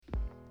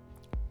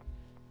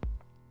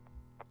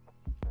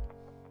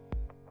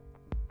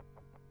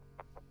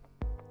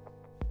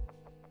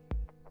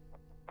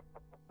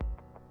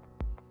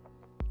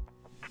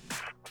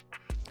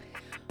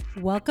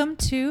Welcome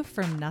to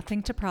From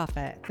Nothing to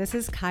Profit. This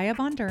is Kaya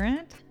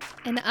Bondurant.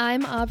 And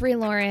I'm Aubrey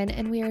Lauren,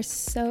 and we are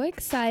so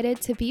excited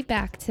to be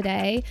back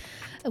today.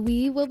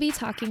 We will be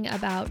talking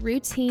about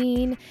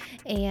routine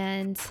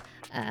and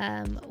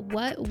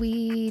what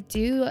we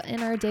do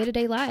in our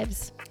day-to-day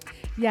lives.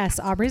 Yes,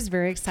 Aubrey's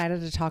very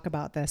excited to talk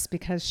about this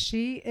because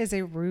she is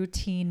a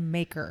routine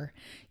maker.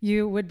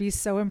 You would be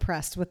so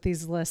impressed with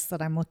these lists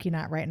that I'm looking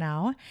at right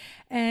now.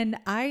 And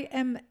I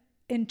am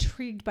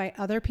intrigued by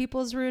other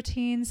people's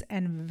routines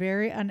and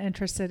very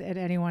uninterested in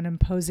anyone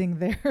imposing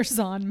theirs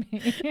on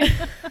me.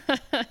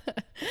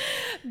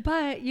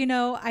 But,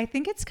 I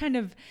think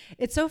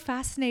it's so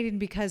fascinating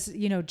because,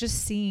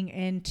 just seeing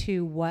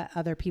into what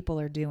other people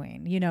are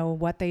doing,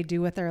 what they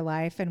do with their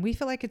life. And we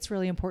feel like it's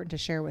really important to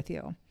share with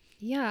you.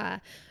 Yeah.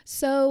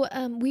 So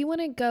we want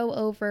to go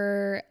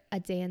over a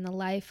day in the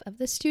life of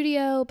the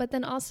studio, but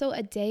then also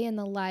a day in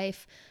the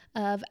life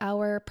of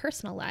our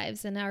personal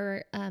lives and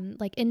our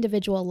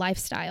individual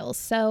lifestyles.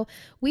 So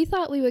we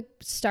thought we would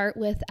start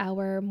with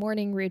our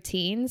morning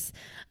routines.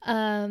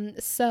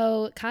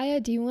 So Kaya,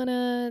 do you want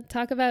to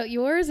talk about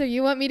yours or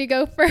you want me to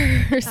go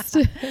first?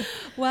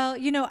 Well,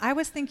 I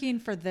was thinking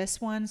for this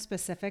one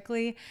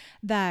specifically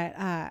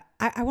that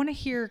I want to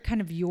hear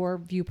kind of your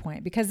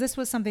viewpoint, because this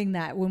was something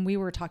that when we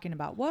were talking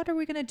about what are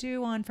we going to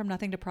do on From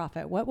Nothing to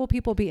Profit, what will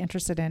people be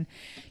interested in,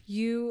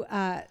 you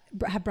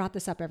have brought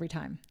this up every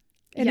time.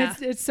 And yeah.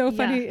 it's so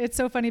funny. Yeah. It's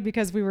so funny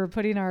because we were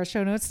putting our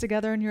show notes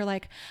together and you're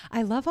like,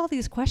 I love all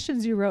these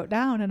questions you wrote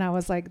down. And I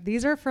was like,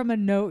 these are from a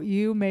note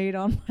you made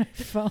on my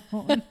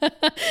phone.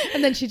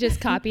 And then she just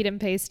copied and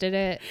pasted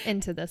it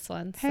into this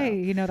one. So.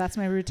 Hey, that's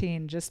my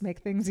routine. Just make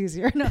things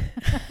easier. No.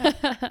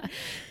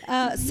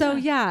 So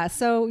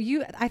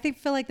I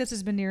feel like this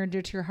has been near and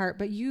dear to your heart,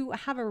 but you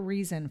have a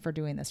reason for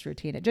doing this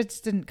routine. It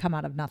just didn't come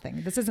out of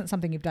nothing. This isn't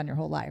something you've done your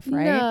whole life,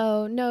 right?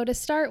 No. To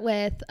start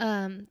with,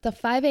 the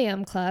 5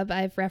 a.m. Club,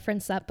 I've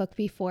referenced that book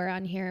before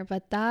on here,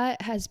 but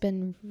that has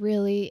been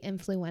really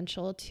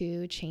influential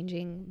to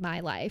changing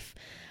my life.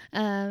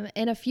 And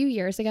a few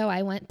years ago,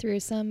 I went through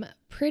some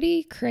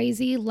pretty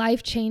crazy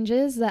life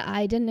changes that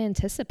I didn't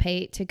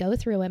anticipate to go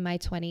through in my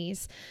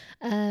 20s.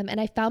 And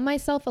I found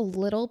myself a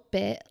little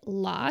bit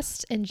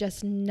lost and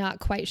just not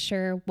quite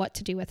sure what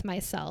to do with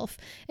myself.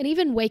 And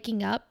even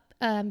waking up,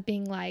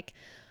 being like,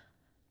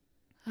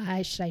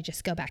 should I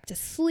just go back to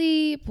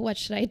sleep? What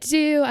should I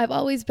do? I've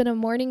always been a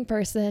morning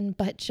person,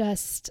 but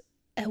just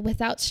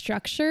without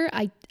structure,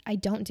 I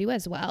don't do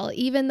as well,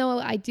 even though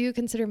I do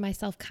consider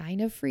myself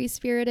kind of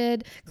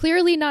free-spirited,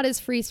 clearly not as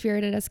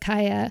free-spirited as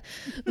Kaya,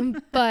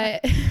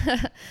 but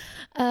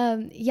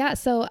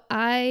so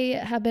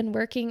I have been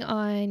working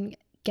on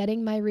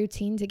getting my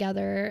routine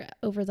together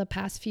over the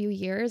past few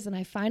years, and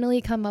I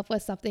finally come up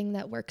with something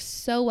that works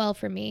so well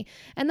for me.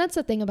 And that's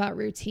the thing about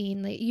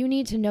routine, that you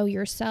need to know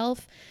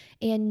yourself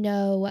and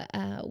know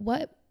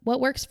what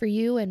works for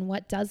you and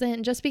what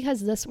doesn't. Just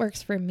because this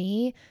works for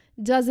me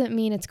doesn't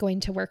mean it's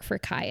going to work for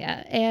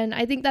Kaya. And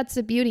I think that's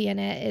the beauty in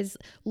it, is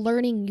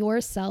learning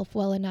yourself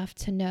well enough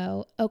to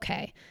know,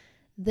 okay,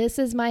 this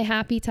is my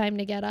happy time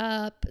to get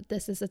up.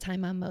 This is the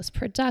time I'm most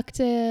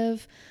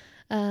productive.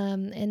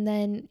 And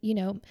then,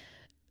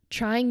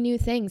 trying new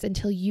things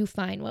until you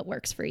find what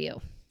works for you.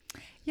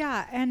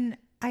 Yeah. And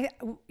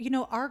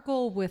our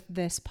goal with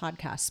this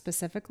podcast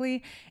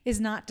specifically is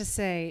not to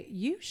say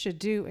you should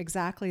do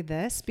exactly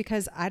this,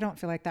 because I don't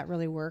feel like that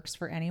really works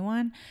for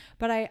anyone.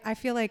 But I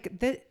feel like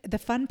the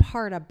fun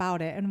part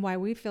about it, and why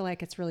we feel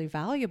like it's really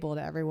valuable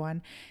to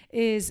everyone,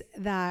 is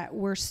that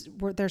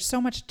there's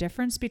so much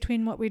difference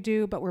between what we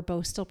do, but we're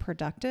both still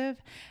productive.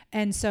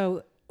 And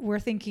so we're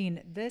thinking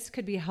this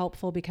could be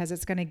helpful because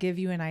it's going to give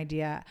you an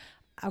idea.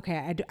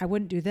 Okay, I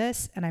wouldn't do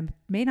this, and I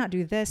may not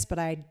do this, but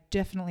I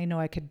definitely know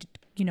I could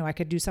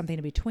do something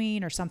in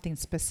between or something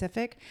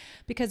specific,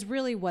 because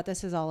really what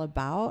this is all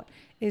about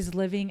is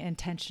living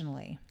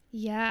intentionally.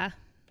 Yeah,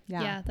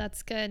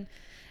 that's good.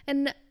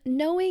 And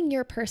knowing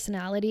your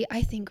personality,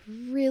 I think,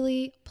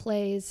 really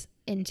plays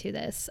into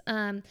this.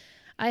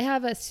 I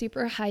have a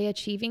super high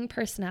achieving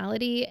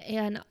personality,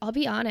 and I'll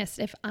be honest,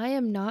 if I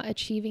am not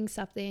achieving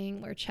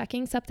something or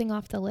checking something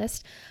off the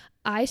list,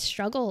 I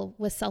struggle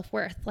with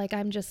self-worth. Like,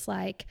 I'm just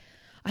like,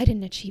 I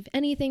didn't achieve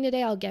anything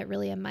today. I'll get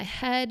really in my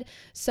head.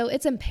 So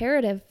it's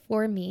imperative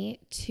for me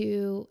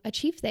to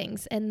achieve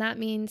things. And that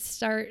means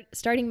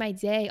starting my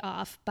day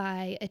off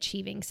by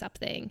achieving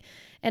something.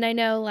 And I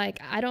know,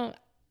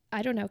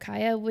 I don't know,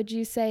 Kaya, would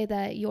you say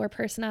that your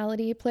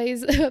personality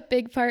plays a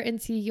big part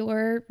into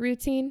your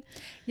routine?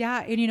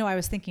 Yeah. And, I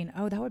was thinking,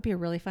 that would be a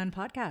really fun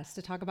podcast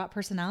to talk about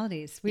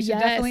personalities. We should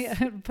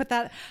definitely put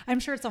that. I'm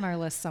sure it's on our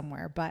list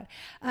somewhere, but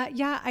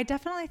I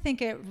definitely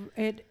think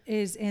it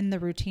is in the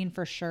routine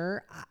for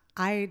sure.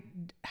 I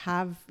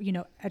have,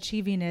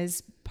 achieving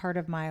is part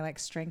of my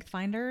strength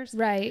finders.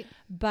 Right.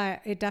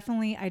 But it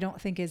definitely, I don't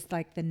think is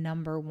the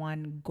number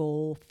one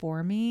goal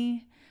for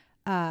me.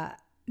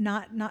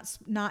 Not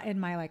in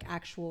my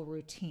actual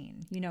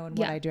routine, and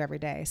what I do every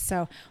day.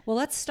 So, well,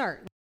 let's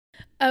start.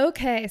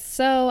 Okay,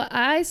 so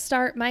I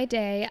start my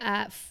day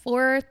at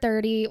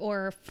 4:30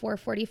 or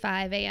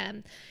 4:45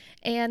 a.m.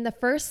 And the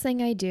first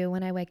thing I do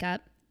when I wake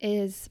up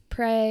is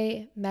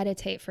pray,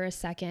 meditate for a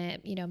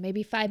second,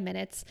 maybe 5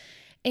 minutes.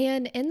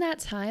 And in that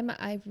time,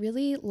 I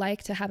really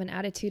like to have an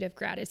attitude of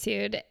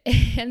gratitude.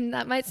 And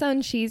that might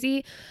sound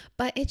cheesy,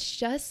 but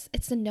it's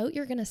a note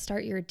you're going to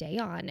start your day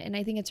on. And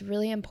I think it's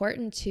really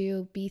important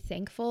to be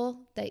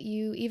thankful that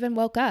you even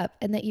woke up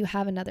and that you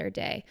have another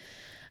day.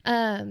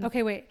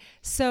 Okay, wait.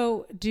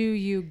 So do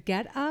you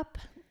get up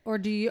or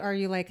are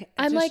you like,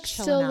 I'm just like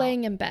chilling still out?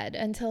 laying in bed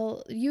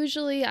until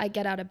usually I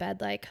get out of bed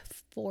like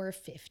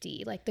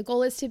 4:50. Like the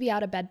goal is to be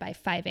out of bed by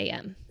 5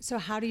 a.m. So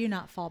how do you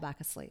not fall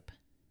back asleep?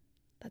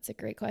 That's a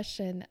great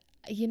question.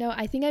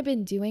 I think I've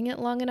been doing it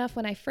long enough.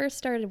 When I first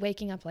started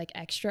waking up like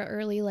extra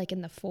early, like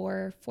in the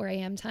 4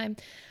 a.m. time,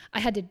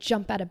 I had to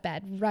jump out of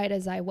bed right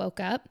as I woke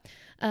up.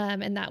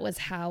 And that was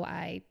how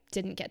I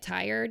didn't get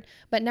tired.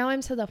 But now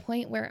I'm to the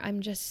point where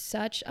I'm just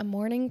such a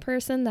morning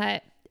person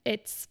that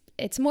it's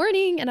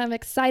morning and I'm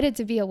excited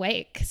to be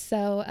awake.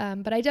 So,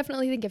 but I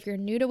definitely think if you're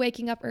new to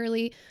waking up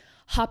early,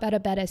 hop out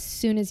of bed as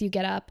soon as you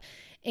get up.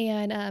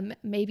 And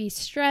maybe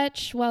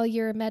stretch while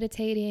you're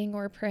meditating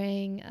or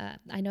praying.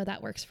 I know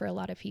that works for a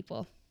lot of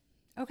people.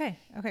 Okay,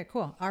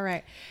 cool. All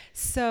right.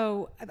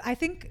 So I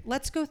think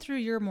let's go through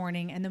your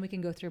morning and then we can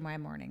go through my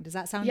morning. Does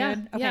that sound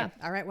good? Okay. Yeah.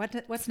 All right.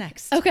 What's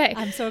next? Okay.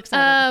 I'm so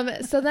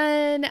excited. So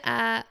then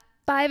at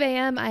 5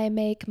 a.m., I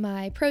make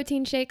my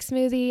protein shake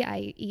smoothie.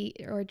 I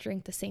eat or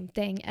drink the same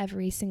thing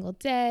every single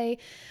day.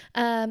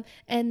 And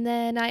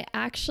then I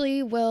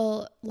actually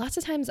lots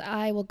of times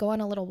I will go on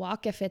a little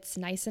walk if it's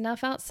nice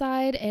enough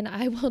outside, and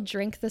I will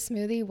drink the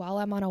smoothie while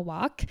I'm on a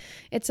walk.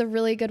 It's a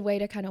really good way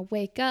to kind of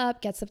wake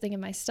up, get something in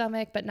my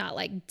stomach, but not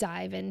like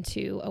dive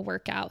into a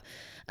workout.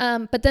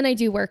 But then I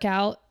do work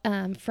out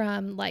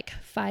from like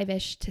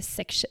 5-ish to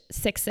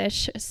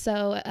 6-ish.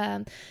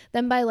 So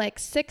then by like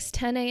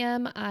 10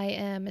 a.m., I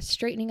am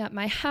straightening up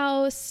my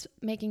house,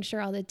 making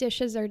sure all the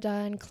dishes are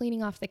done,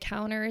 cleaning off the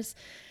counters.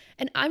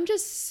 And I'm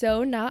just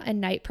so not a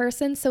night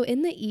person. So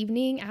in the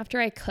evening after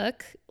I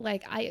cook,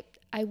 like I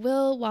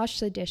will wash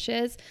the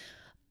dishes,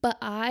 but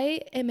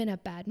I am in a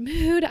bad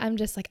mood. I'm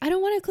just like, I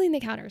don't want to clean the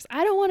counters.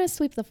 I don't want to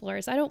sweep the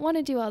floors. I don't want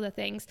to do all the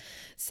things.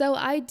 So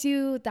I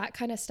do that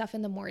kind of stuff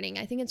in the morning.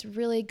 I think it's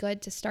really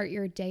good to start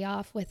your day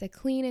off with a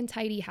clean and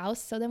tidy house.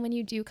 So then when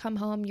you do come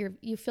home,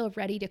 you feel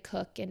ready to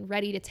cook and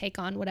ready to take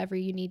on whatever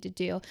you need to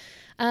do.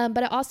 But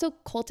it also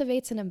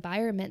cultivates an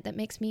environment that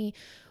makes me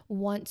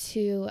want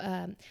to,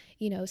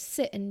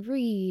 sit and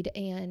read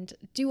and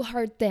do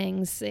hard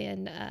things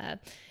and,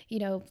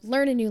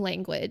 learn a new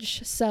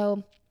language.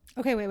 So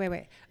Okay,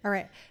 wait. All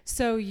right.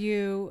 So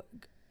you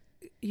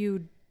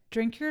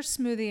drink your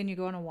smoothie and you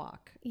go on a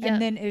walk. Yeah.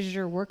 And then is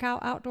your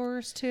workout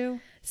outdoors too?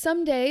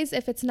 Some days,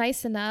 if it's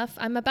nice enough,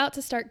 I'm about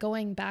to start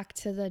going back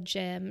to the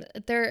gym.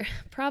 There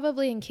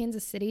probably in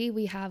Kansas City,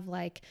 we have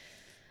like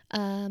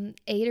 8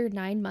 or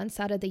 9 months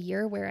out of the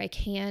year where I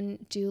can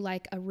do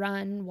like a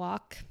run,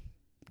 walk,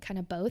 kind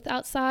of both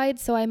outside.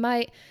 So I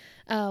might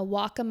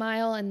walk a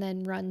mile and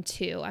then run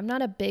 2. I'm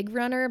not a big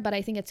runner, but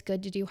I think it's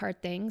good to do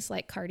hard things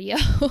like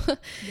cardio.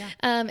 Yeah.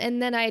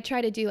 And then I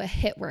try to do a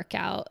HIIT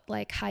workout,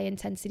 like high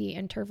intensity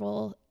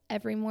interval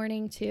every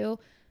morning too.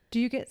 Do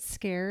you get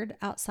scared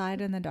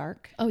outside in the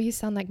dark? Oh, you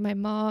sound like my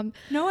mom.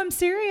 No, I'm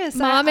serious.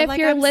 Mom, if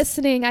you're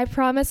listening, I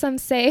promise I'm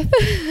safe.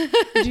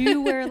 Do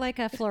you wear like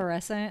a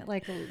fluorescent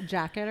like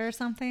jacket or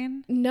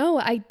something? No,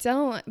 I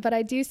don't. But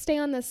I do stay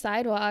on the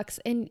sidewalks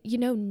and,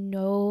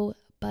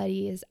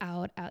 nobody is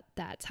out at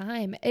that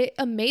time. It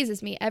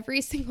amazes me every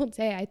single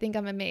day. I think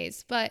I'm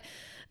amazed. But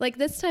like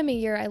this time of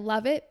year, I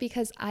love it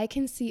because I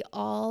can see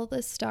all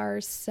the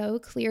stars so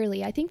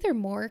clearly. I think they're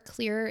more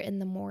clear in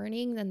the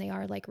morning than they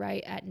are like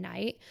right at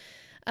night.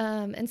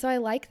 And so I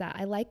like that.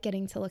 I like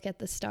getting to look at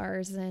the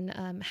stars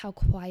and how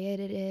quiet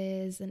it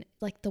is. And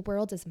like the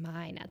world is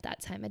mine at that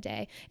time of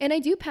day. And I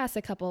do pass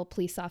a couple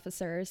police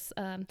officers,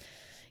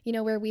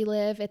 where we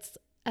live.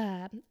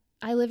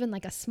 I live in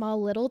like a small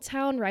little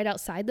town right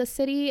outside the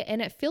city,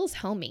 and it feels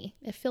homey.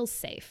 It feels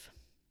safe.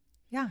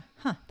 Yeah.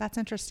 Huh. That's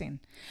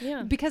interesting.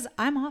 Yeah. Because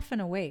I'm often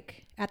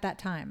awake at that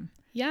time.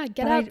 Yeah.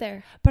 Get out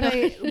there. But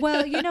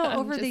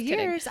over the just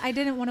years, I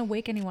didn't want to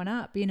wake anyone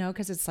up,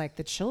 because it's like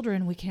the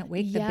children, we can't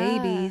wake the Yeah.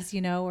 babies,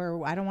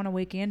 or I don't want to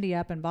wake Andy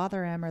up and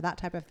bother him or that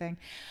type of thing.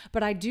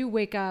 But I do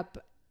wake up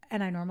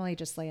and I normally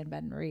just lay in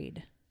bed and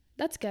read.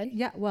 That's good.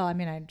 Yeah. Well, I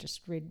mean, I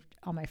just read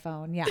on my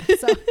phone. Yeah.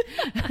 So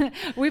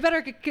we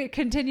better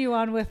continue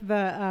on with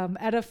the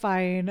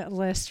edifying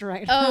list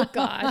right now. Oh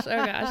gosh.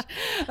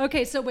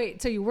 Okay. So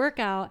wait, so you work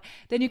out,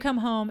 then you come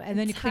home and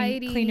then you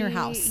clean your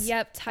house.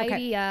 Yep.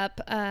 Tidy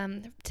up.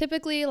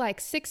 Typically like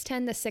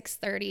 6:10 to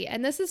 6:30.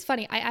 And this is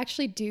funny. I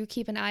actually do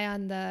keep an eye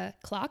on the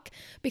clock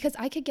because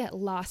I could get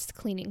lost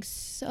cleaning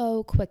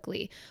so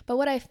quickly. But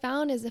what I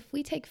found is if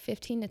we take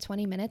 15 to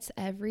 20 minutes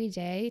every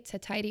day to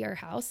tidy our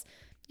house,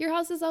 your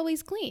house is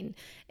always clean.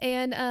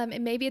 And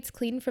maybe it's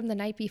clean from the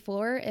night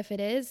before. If it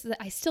is,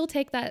 I still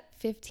take that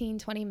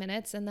 15-20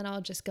 minutes and then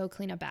I'll just go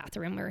clean a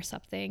bathroom or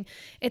something.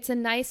 It's a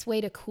nice way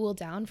to cool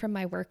down from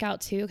my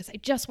workout too, because I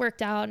just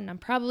worked out and I'm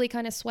probably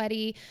kind of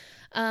sweaty.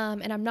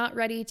 And I'm not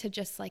ready to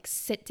just like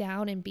sit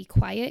down and be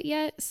quiet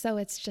yet. So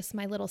it's just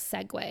my little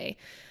segue.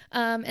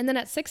 And then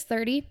at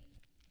 6:30,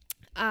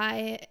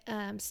 I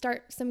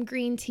start some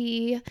green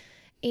tea,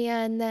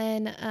 and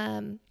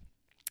then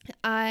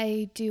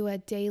I do a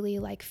daily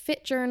like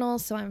fit journal.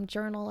 So I'm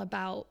journal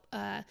about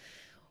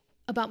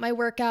my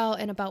workout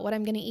and about what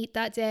I'm going to eat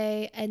that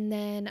day. And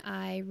then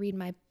I read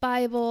my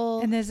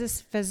Bible. And is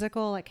this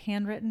physical, like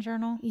handwritten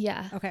journal?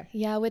 Yeah. Okay.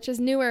 Yeah, which is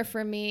newer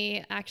for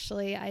me.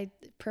 Actually, I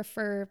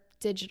prefer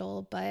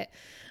digital, but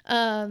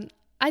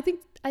I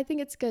think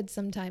it's good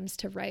sometimes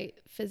to write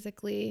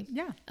physically.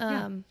 Yeah.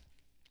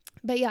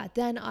 But yeah,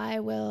 then I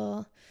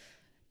will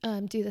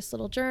do this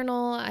little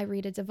journal. I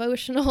read a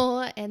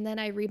devotional, and then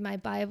I read my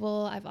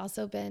Bible. I've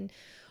also been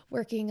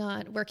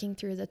working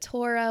through the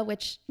Torah,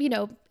 which,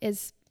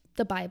 is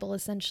the Bible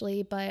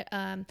essentially, but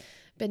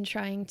been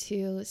trying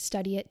to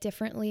study it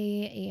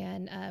differently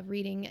and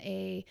reading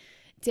a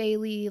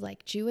daily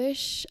like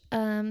Jewish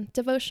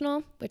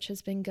devotional, which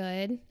has been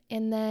good.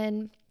 And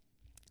then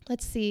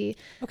let's see.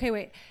 Okay,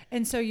 wait.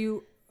 And so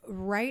you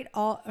write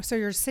so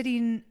you're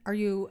sitting, are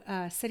you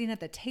sitting at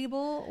the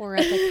table or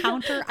at the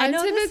counter? I'm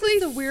typically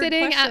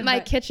sitting at my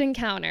kitchen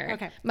counter.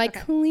 Okay. My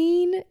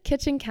clean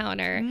kitchen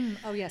counter.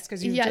 Oh yes,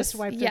 because you just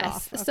wiped it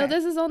off. Okay. So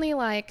this is only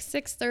like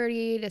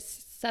 6:30 to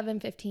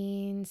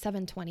 7:15,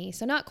 7:20.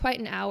 So not quite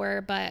an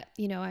hour, but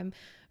I'm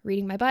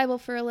reading my Bible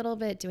for a little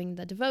bit, doing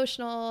the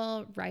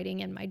devotional, writing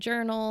in my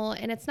journal.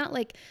 And it's not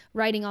like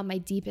writing all my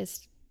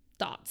deepest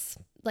thoughts.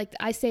 Like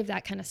I save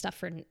that kind of stuff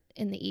for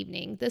in the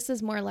evening. This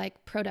is more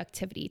like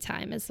productivity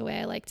time is the way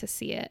I like to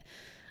see it.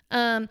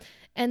 And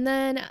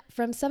then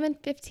from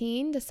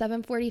 7:15 to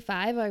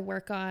 7:45, I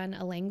work on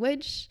a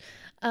language.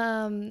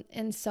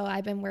 And so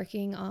I've been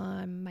working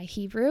on my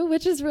Hebrew,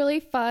 which is really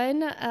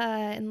fun,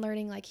 and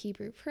learning like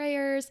Hebrew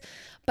prayers.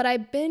 But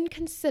I've been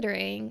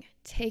considering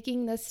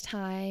taking this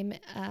time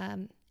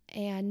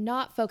and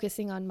not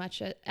focusing on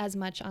as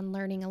much on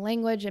learning a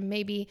language, and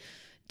maybe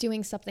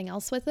doing something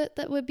else with it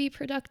that would be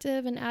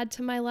productive and add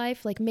to my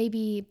life. Like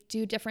maybe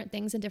do different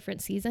things in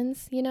different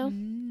seasons,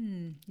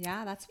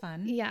 Yeah, that's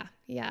fun. Yeah.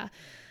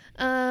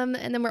 And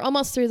then we're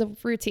almost through the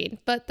routine,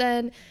 but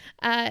then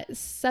at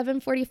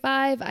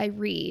 7:45, I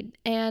read,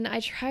 and I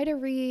try to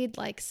read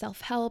like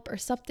self-help or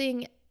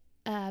something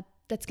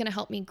that's going to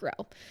help me grow.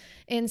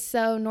 And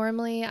so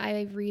normally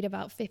I read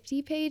about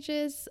 50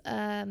 pages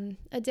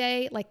a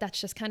day. Like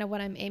that's just kind of what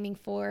I'm aiming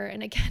for.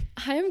 And again,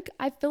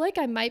 I feel like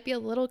I might be a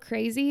little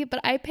crazy, but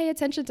I pay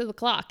attention to the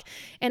clock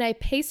and I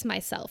pace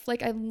myself.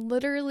 Like I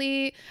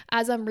literally,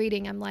 as I'm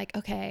reading, I'm like,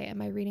 okay,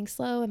 am I reading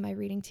slow? Am I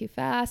reading too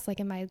fast? Like,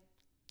 am I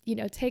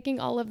taking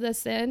all of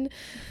this in?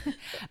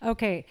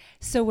 Okay.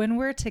 So when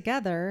we're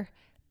together,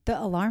 the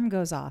alarm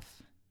goes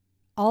off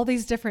all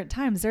these different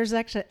times. There's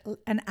actually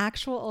an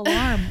actual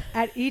alarm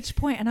at each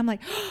point. And I'm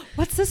like, oh,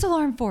 what's this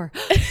alarm for?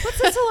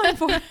 What's this alarm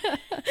for?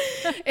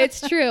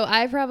 It's true.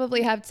 I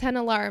probably have 10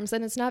 alarms,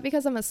 and it's not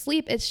because I'm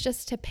asleep. It's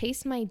just to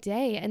pace my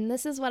day. And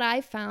this is what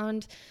I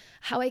found,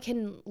 how I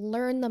can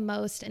learn the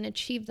most and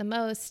achieve the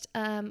most,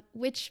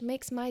 which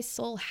makes my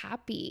soul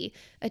happy,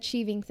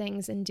 achieving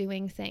things and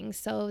doing things.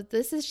 So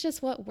this is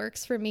just what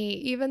works for me,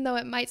 even though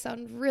it might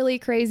sound really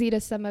crazy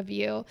to some of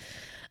you.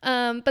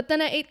 But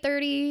then at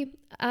 8:30,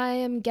 I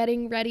am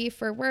getting ready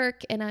for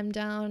work, and I'm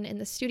down in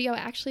the studio. I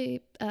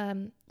actually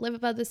live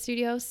above the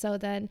studio. So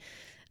then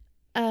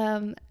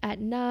at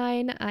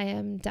 9, I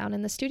am down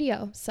in the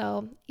studio.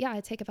 So yeah,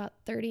 I take about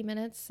 30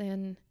 minutes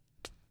and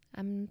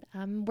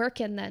I'm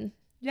working then.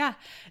 Yeah.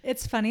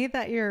 It's funny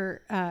that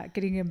you're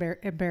getting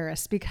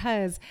embarrassed,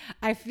 because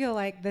I feel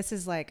like this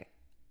is like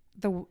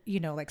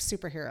like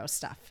superhero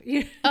stuff.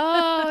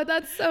 Oh,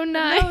 that's so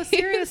nice. No,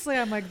 seriously.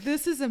 I'm like,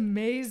 this is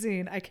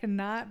amazing. I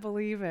cannot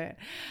believe it.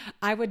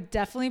 I would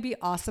definitely be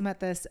awesome at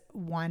this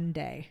one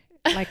day.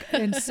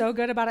 And so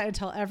good about it and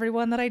tell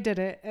everyone that I did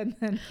it. And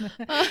then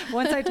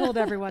once I told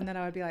everyone, then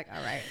I would be like,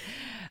 all right.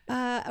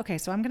 Okay,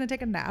 so I'm going to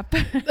take a nap.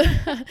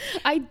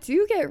 I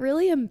do get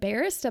really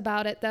embarrassed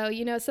about it though.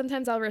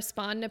 Sometimes I'll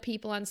respond to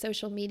people on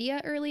social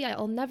media early.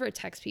 I'll never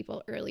text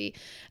people early,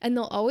 and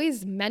they'll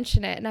always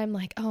mention it. And I'm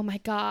like, oh my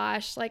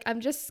gosh, like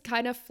I'm just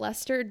kind of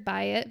flustered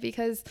by it,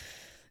 because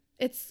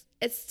it's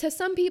to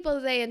some people,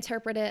 they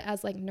interpret it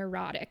as like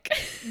neurotic,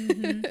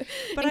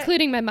 but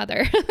including my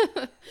mother.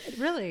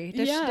 Really?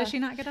 Does she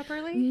not get up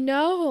early?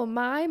 No,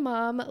 my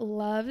mom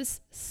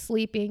loves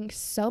sleeping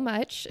so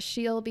much.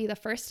 She'll be the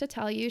first to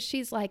tell you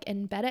she's like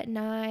in bed at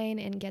 9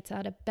 and gets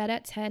out of bed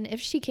at 10 if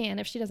she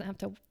doesn't have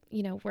to,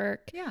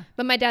 work. Yeah.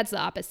 But my dad's the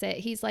opposite.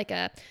 He's like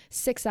a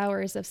 6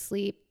 hours of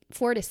sleep,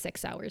 4 to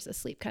 6 hours of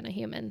sleep kind of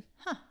human.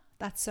 Huh.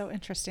 That's so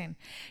interesting.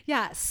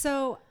 Yeah.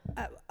 So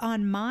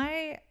on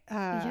my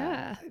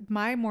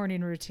my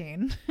morning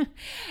routine,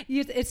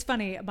 it's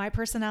funny. My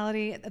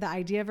personality, the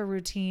idea of a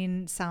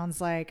routine sounds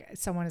like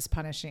someone is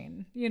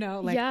punishing.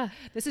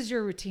 This is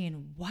your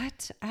routine.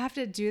 What? I have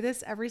to do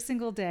this every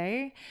single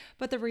day.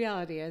 But the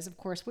reality is, of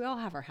course, we all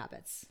have our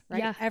habits, right?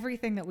 Yeah.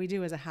 Everything that we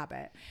do is a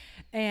habit,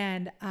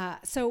 and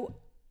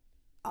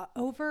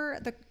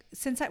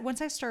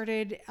once I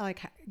started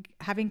like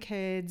having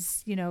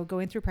kids,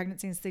 going through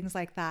pregnancies, things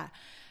like that,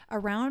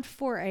 around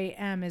 4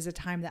 a.m. is a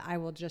time that I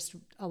will just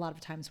a lot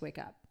of times wake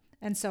up.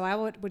 And so I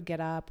would get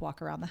up,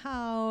 walk around the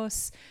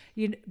house,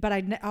 but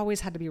I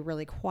always had to be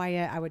really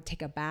quiet. I would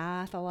take a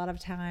bath a lot of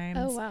times.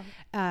 Oh, wow.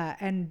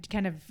 And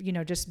kind of,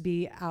 just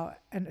be out.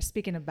 And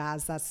speaking of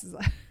baths,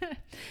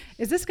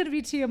 is this going to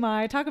be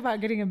TMI? Talk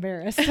about getting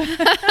embarrassed.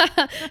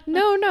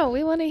 No,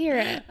 we want to hear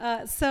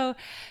it.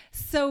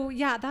 So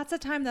yeah, that's a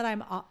time that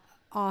I'm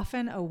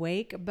often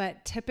awake,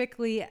 but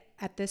typically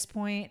at this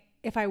point,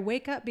 if I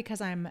wake up because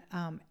I'm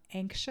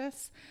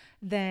anxious,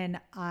 then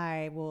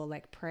I will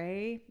like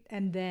pray.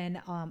 And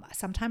then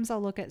sometimes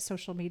I'll look at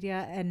social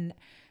media, and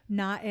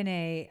not in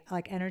a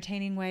like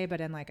entertaining way,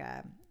 but in like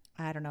I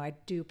don't know, I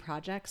do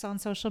projects on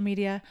social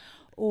media,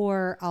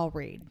 or I'll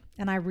read,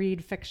 and I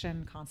read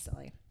fiction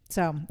constantly.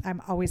 So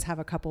I'm always have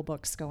a couple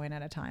books going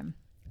at a time.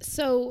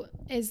 So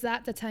is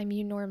that the time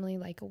you normally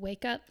like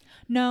wake up?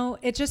 No,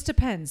 it just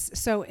depends.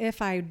 So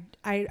if I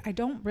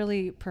don't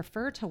really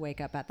prefer to wake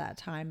up at that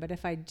time, but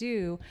if I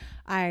do,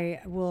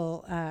 I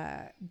will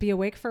be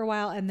awake for a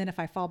while. And then if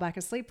I fall back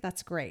asleep,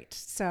 that's great.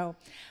 So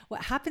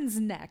what happens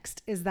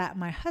next is that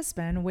my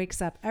husband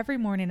wakes up every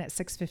morning at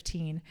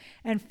 6:15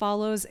 and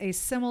follows a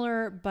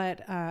similar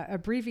but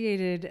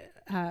abbreviated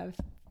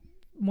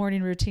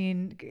morning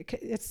routine.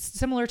 It's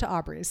similar to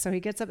Aubrey's. So he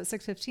gets up at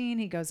 6:15,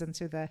 he goes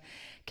into the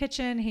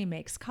kitchen, he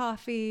makes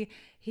coffee,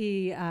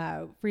 he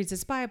reads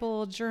his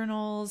Bible,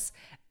 journals,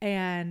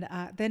 and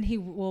then he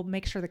will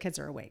make sure the kids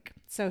are awake.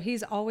 So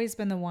he's always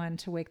been the one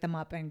to wake them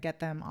up and get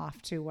them off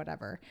to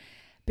whatever.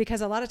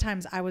 Because a lot of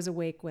times I was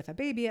awake with a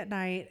baby at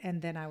night,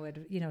 and then I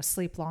would,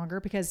 sleep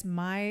longer, because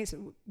my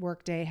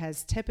work day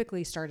has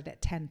typically started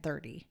at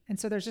 10:30. And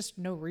so there's just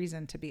no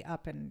reason to be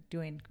up and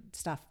doing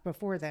stuff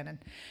before then.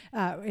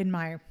 And in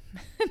my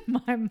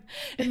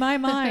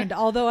mind,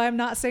 although I'm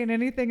not saying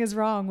anything is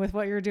wrong with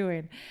what you're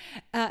doing.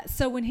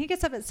 So when he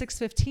gets up at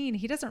 6:15,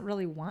 he doesn't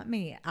really want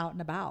me out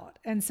and about.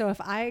 And so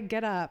if I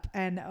get up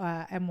and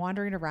am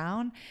wandering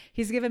around,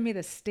 he's giving me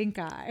the stink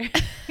eye.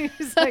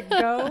 He's like,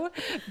 go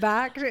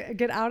back,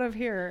 get out of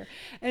here.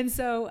 And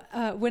so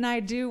when I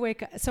do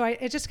wake up,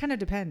 it just kind of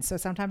depends. So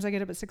sometimes I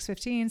get up at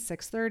 6:15,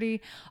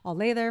 6:30, I'll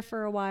lay there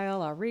for a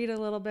while, I'll read a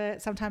little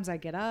bit. Sometimes I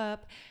get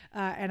up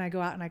and I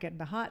go out and I get in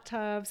the hot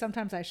tub.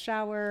 Sometimes I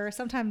shower,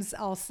 sometimes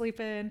I'll sleep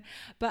in,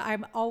 but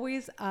I'm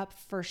always up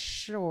for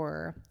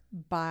sure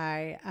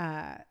by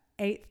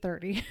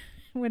 8:30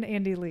 when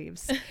Andy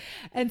leaves.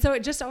 And so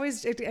it just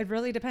always, it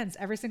really depends.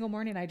 Every single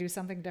morning I do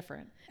something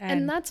different.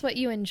 And that's what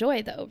you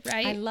enjoy though,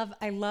 right?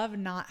 I love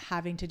not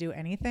having to do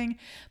anything,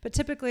 but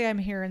typically I'm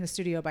here in the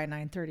studio by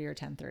 9:30 or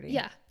 10:30.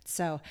 Yeah.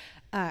 So,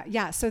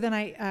 so then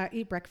I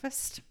eat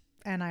breakfast,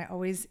 and I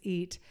always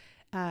eat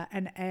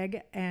an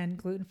egg and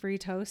gluten-free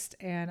toast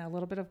and a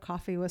little bit of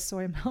coffee with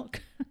soy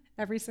milk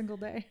every single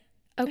day.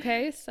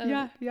 Okay. So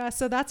yeah.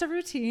 So that's a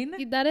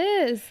routine. That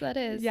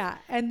is. Yeah.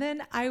 And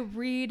then I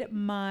read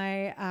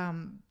my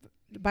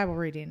Bible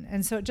reading.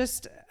 And so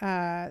just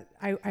I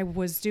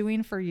was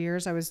doing for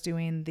years, I was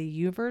doing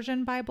the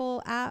YouVersion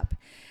Bible app.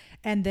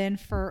 And then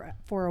for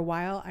a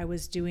while I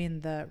was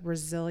doing the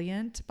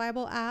Resilient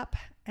Bible app.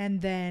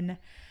 And then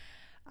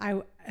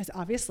I'm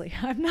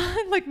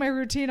not like, my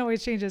routine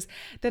always changes.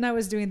 Then I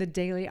was doing the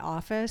Daily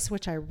Office,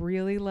 which I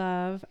really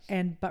love.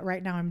 But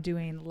right now I'm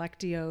doing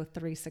Lectio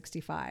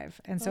 365.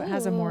 And so it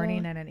has a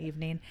morning and an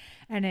evening,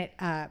 and it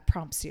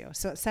prompts you.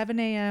 So at 7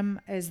 a.m.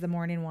 is the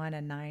morning one,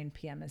 and 9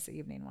 p.m. is the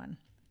evening one.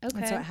 Okay.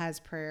 And so it has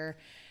prayer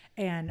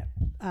and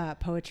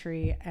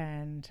poetry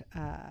and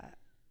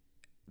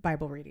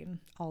Bible reading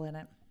all in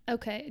it.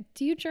 Okay.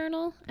 Do you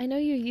journal? I know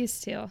you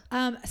used to.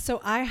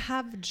 So I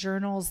have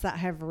journals that I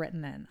have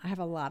written in. I have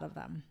a lot of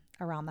them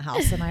around the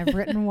house, and I've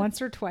written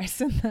once or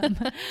twice in them.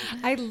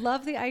 I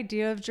love the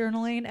idea of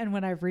journaling. And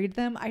when I read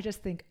them, I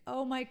just think,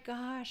 oh my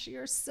gosh,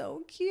 you're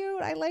so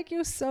cute. I like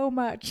you so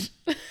much.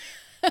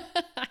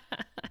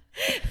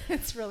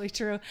 It's really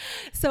true.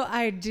 So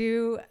I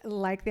do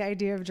like the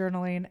idea of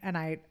journaling, and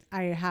I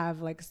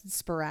have like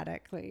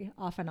sporadically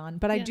off and on,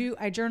 but I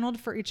journaled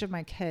for each of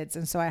my kids.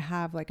 And so I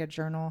have like a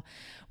journal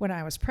when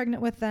I was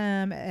pregnant with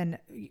them, and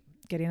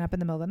getting up in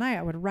the middle of the night,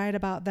 I would write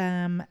about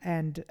them,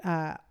 and,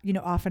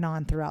 off and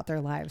on throughout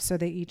their lives. So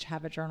they each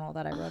have a journal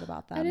that I wrote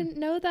about them. I didn't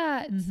know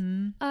that.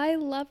 Mm-hmm. I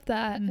love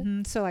that.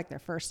 Mm-hmm. So like their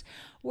first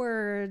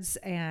words,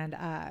 and,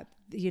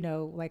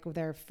 like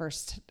their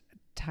first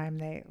time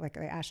they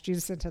asked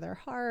Jesus into their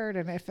heart,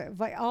 and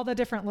like all the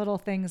different little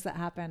things that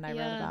happened, I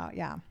wrote about.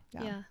 Yeah.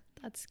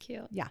 That's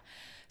cute. Yeah.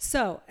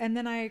 So, and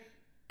then I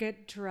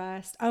get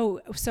dressed.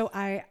 Oh, so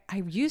I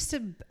used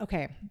to,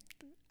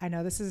 I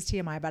know this is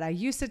TMI, but I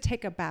used to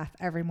take a bath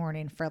every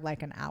morning for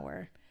like an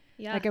hour.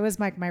 Yeah. Like it was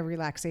like my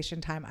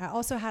relaxation time. I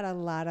also had a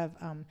lot of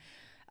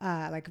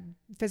like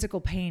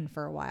physical pain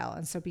for a while.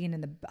 And so being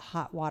in the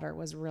hot water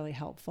was really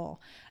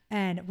helpful.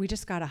 And we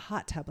just got a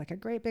hot tub, like a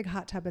great big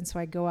hot tub. And so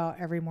I go out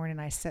every morning,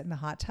 I sit in the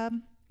hot tub,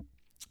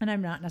 and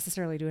I'm not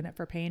necessarily doing it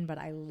for pain, but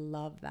I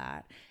love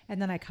that.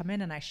 And then I come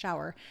in and I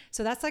shower.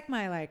 So that's like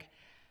my like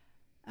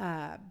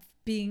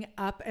being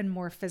up and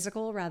more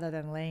physical rather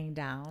than laying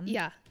down.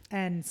 Yeah.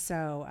 And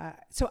so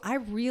I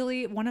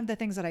really, one of the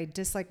things that I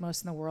dislike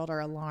most in the world are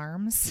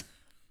alarms.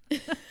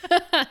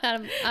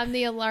 I'm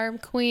the alarm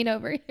queen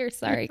over here.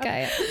 Sorry,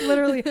 Kaya.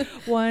 Literally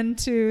 1,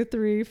 2,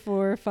 3,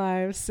 4,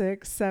 5,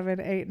 6, 7,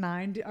 8,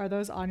 9. Are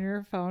those on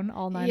your phone?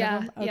 All 9 Yeah,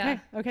 of them? Okay. yeah.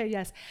 Okay.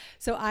 Yes.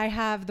 So I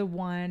have the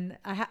one,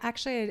 I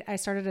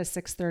started a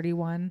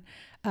 631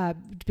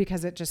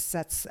 because it just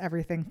sets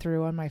everything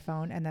through on my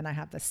phone. And then I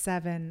have the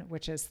 7,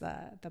 which is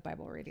the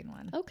Bible reading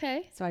one.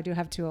 Okay. So I do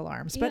have 2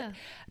 alarms, Yeah. but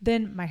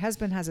then my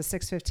husband has a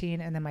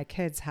 6:15, and then my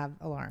kids have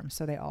alarms.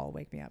 So they all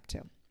wake me up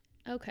too.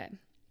 Okay.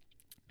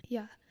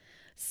 Yeah.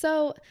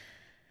 So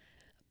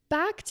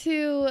back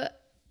to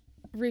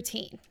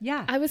routine.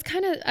 Yeah. I was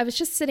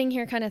just sitting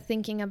here kind of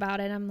thinking about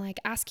it. I'm like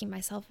asking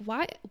myself,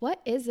 what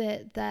is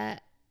it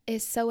that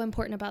is so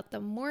important about the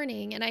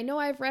morning? And I know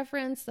I've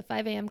referenced the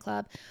 5 a.m.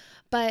 club,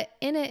 but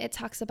in it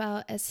talks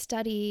about a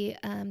study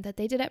that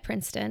they did at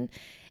Princeton,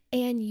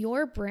 and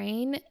your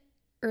brain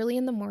early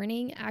in the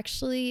morning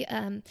actually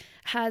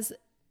has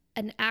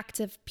an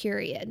active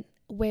period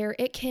where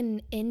it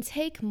can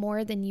intake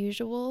more than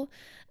usual.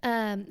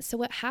 So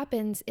what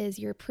happens is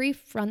your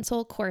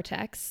prefrontal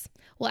cortex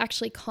will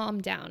actually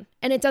calm down,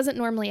 and it doesn't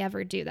normally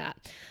ever do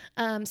that.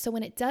 So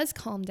when it does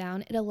calm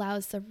down, it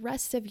allows the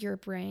rest of your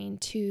brain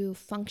to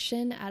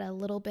function at a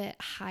little bit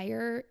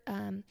higher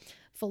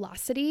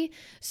velocity.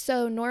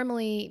 So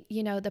normally,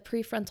 the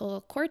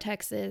prefrontal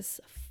cortex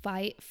is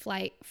fight,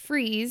 flight,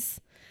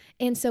 freeze.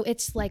 And so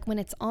it's like when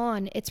it's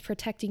on, it's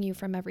protecting you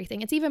from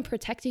everything. It's even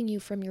protecting you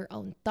from your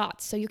own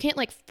thoughts. So you can't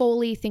like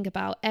fully think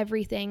about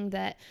everything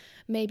that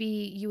maybe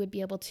you would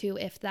be able to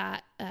if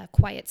that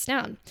quiets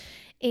down.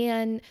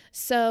 And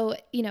so,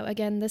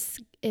 again, this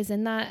is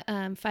in that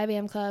 5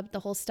 a.m. club. The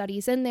whole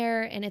study's in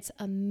there, and it's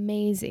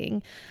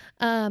amazing.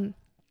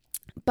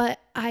 But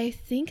I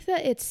think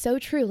that it's so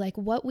true. Like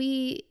what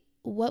we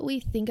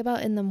think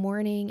about in the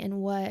morning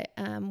and what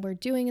we're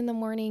doing in the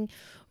morning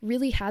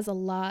really has a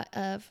lot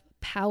of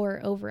power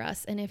over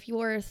us. And if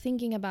you're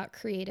thinking about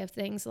creative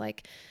things,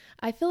 like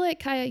I feel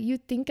like, Kaya, you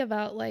think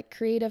about like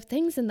creative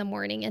things in the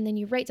morning, and then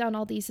you write down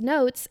all these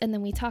notes, and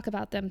then we talk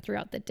about them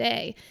throughout the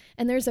day.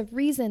 And there's a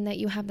reason that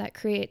you have that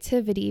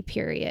creativity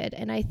period.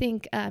 And I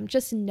think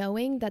just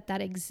knowing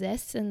that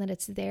exists and that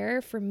it's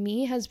there for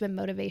me has been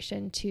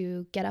motivation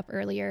to get up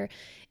earlier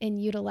and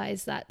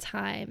utilize that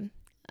time,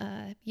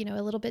 a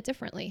little bit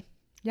differently.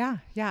 Yeah.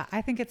 Yeah.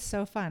 I think it's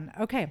so fun.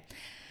 Okay.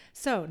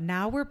 So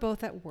now we're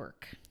both at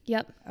work.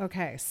 Yep.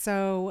 Okay.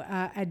 So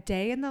a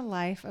day in the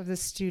life of the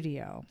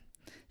studio.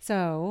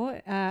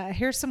 So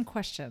here's some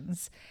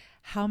questions.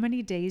 How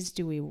many days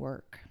do we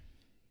work?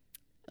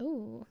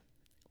 Oh,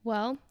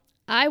 well,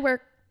 I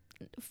work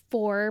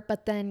 4,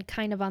 but then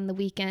kind of on the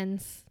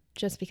weekends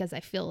just because I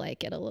feel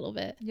like it a little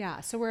bit.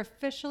 Yeah. So we're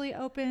officially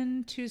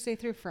open Tuesday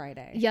through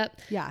Friday. Yep.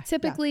 Yeah.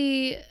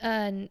 Typically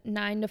 9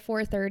 to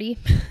 4:30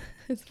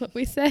 is what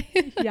we say.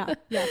 Yeah.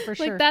 Yeah, for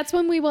sure. Like that's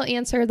when we will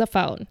answer the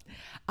phone.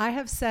 I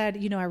have said,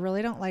 I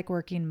really don't like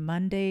working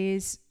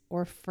Mondays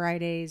or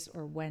Fridays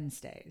or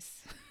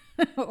Wednesdays.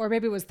 Or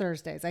maybe it was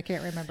Thursdays. I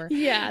can't remember.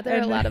 Yeah, there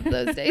are a lot of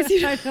those days.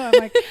 I know. I'm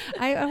like,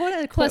 I want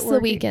to plus working.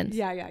 The weekends.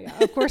 Yeah.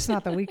 Of course,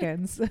 not the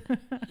weekends.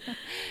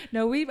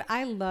 No,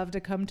 I love to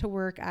come to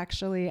work.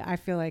 Actually, I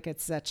feel like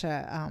it's such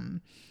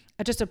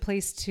just a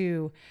place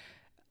to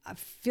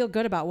feel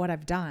good about what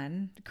I've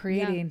done,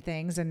 creating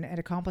things and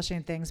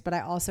accomplishing things. But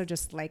I also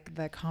just like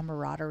the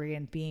camaraderie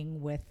and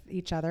being with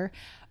each other.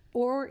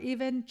 Or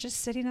even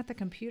just sitting at the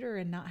computer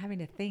and not having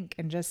to think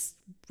and just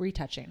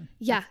retouching.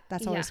 Yeah.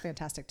 That's always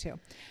fantastic too.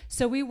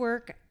 So we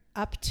work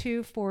up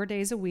to 4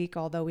 days a week,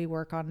 although we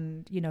work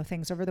on,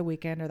 things over the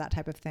weekend or that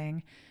type of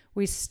thing.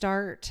 We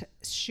start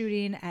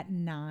shooting at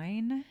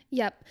 9.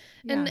 Yep.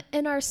 Yeah.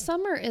 And our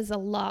summer is a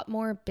lot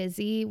more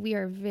busy. We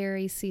are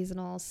very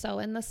seasonal. So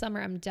in the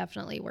summer, I'm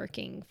definitely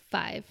working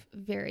 5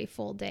 very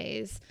full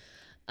days.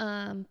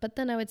 But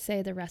then I would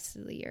say the rest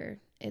of the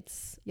year,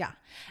 it's... Yeah.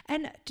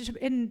 And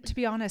to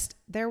be honest,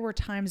 there were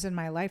times in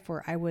my life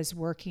where I was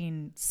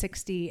working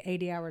 60,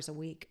 80 hours a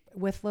week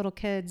with little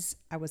kids.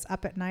 I was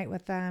up at night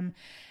with them.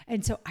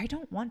 And so I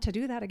don't want to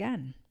do that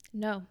again.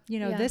 No.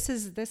 This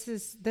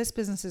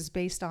business is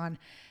based on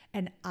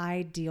an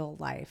ideal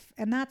life.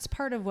 And that's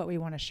part of what we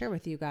want to share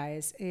with you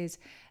guys is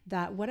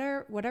that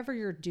whatever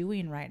you're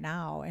doing right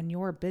now in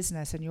your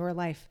business and your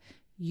life,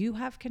 you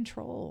have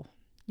control.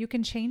 You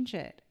can change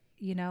it.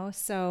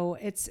 So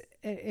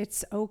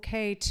it's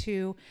okay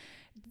to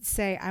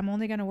say, I'm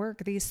only going to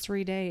work these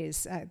 3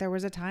 days. There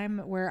was a time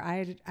where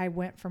I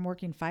went from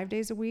working 5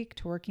 days a week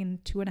to working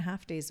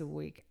 2.5 days a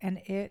week. And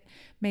it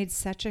made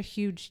such a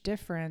huge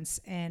difference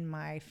in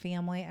my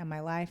family and my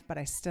life, but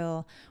I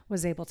still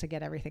was able to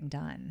get everything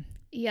done.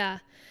 Yeah.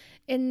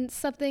 And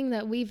something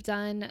that we've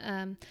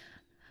done,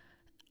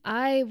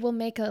 I will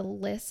make a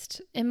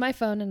list in my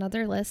phone,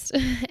 another list,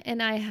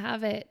 and I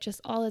have it just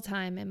all the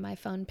time in my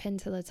phone pinned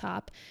to the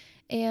top.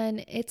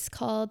 And it's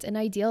called An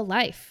Ideal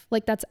Life.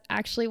 Like, that's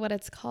actually what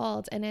it's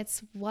called. And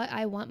it's what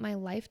I want my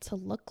life to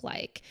look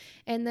like.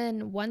 And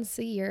then once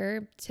a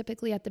year,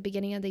 typically at the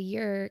beginning of the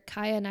year,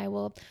 Kaya and I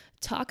will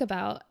talk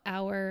about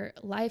our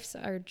lives,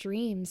 our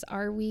dreams.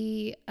 Are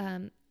we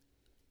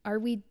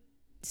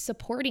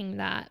supporting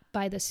that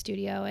by the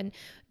studio? And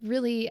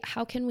really,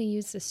 how can we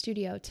use the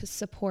studio to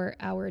support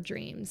our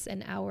dreams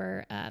and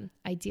our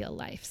ideal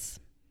lives?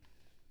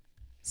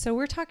 So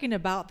we're talking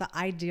about the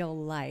ideal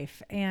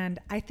life. And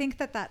I think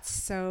that that's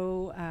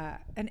so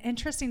an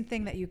interesting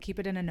thing that you keep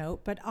it in a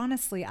note. But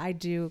honestly, I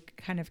do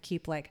kind of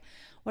keep like,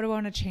 what do I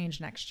want to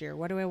change next year?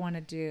 What do I want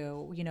to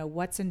do? You know,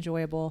 what's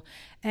enjoyable?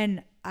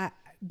 And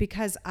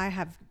because I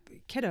have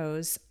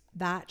kiddos,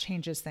 that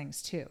changes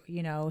things too,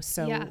 you know?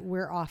 So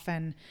we're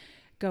often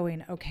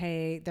going,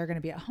 okay, they're going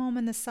to be at home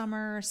in the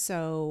summer.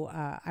 So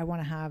I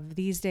want to have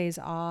these days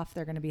off.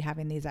 They're going to be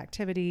having these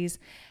activities.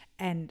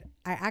 And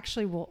I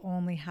actually will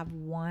only have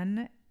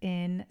one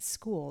in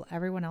school.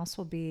 Everyone else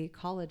will be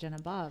college and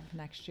above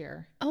next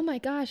year. Oh my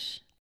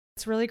gosh.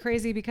 It's really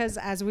crazy because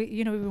as we,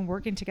 you know, we've been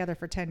working together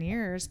for 10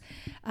 years.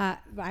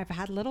 I've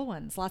had little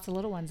ones, lots of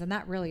little ones, and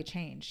that really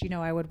changed. You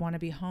know, I would want to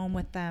be home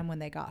with them when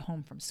they got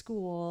home from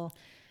school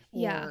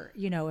or,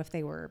 you know, if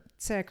they were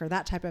sick or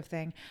that type of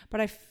thing.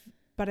 But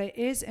it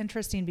is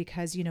interesting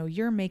because, you know,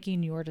 you're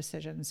making your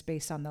decisions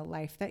based on the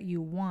life that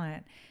you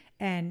want.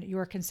 And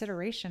your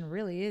consideration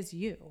really is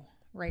you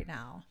right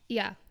now.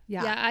 Yeah.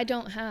 I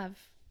don't have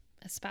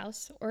a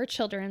spouse or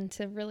children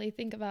to really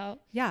think about.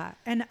 Yeah.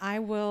 And I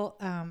will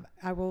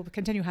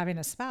continue having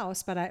a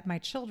spouse, but my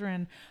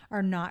children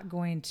are not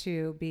going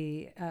to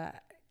be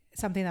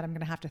something that I'm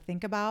going to have to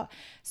think about.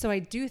 So I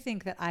do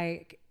think that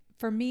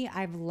for me,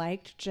 I've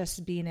liked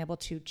just being able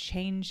to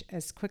change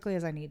as quickly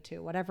as I need to,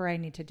 whatever I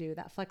need to do,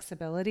 that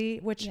flexibility,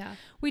 which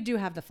we do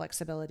have the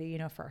flexibility, you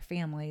know, for our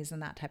families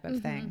and that type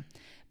of thing.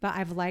 But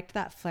I've liked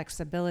that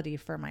flexibility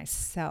for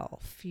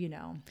myself, you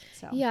know.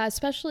 So yeah,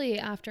 especially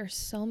after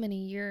so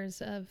many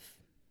years of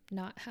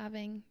not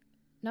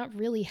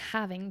really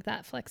having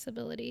that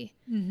flexibility.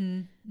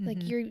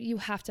 Like you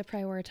have to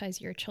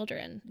prioritize your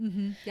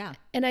children. Yeah.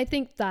 And I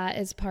think that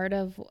is part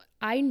of,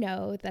 I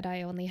know that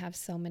I only have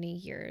so many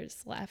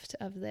years left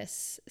of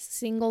this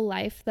single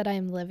life that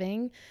I'm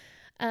living.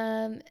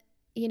 You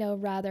know,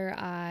 rather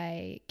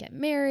I get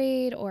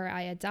married or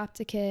I adopt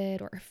a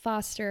kid or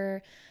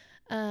foster.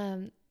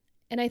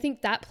 And I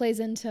think that plays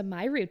into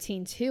my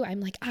routine too. I'm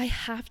like, I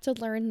have to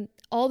learn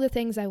all the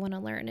things I want to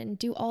learn and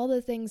do all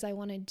the things I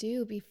want to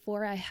do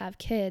before I have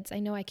kids. I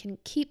know I can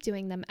keep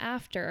doing them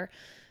after,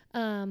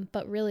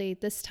 but really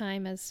this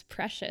time is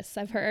precious,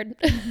 I've heard.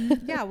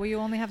 Yeah, well, you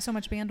only have so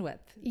much bandwidth.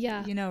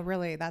 Yeah. You know,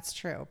 really, that's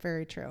true.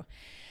 Very true.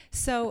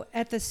 So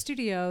at the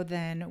studio,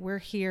 then we're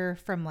here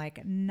from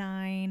like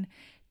 9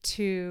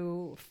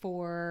 to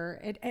 4.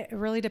 It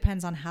really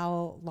depends on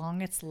how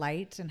long it's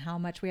light and how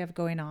much we have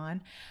going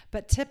on.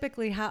 But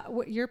typically,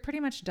 you're pretty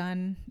much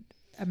done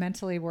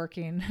mentally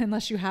working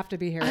unless you have to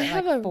be here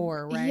at like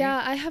 4, right?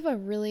 Yeah, I have a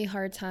really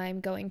hard time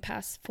going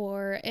past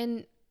 4.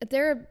 And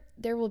there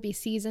will be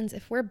seasons,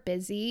 if we're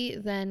busy,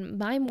 then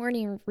my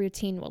morning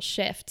routine will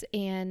shift.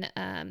 And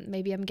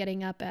maybe I'm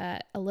getting up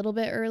at a little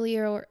bit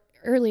earlier,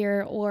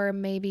 or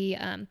maybe,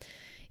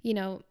 you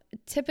know,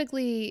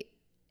 typically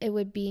it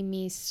would be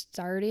me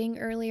starting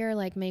earlier.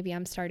 Like maybe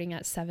I'm starting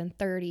at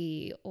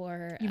 7:30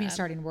 or... You mean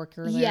starting work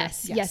earlier?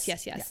 Yes.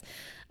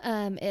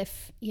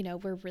 If, you know,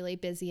 we're really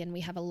busy and we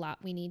have a lot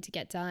we need to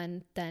get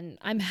done, then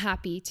I'm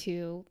happy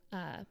to,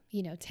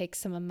 you know, take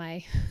some of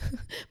my,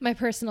 my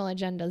personal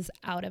agendas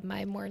out of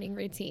my morning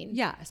routine.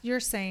 Yeah.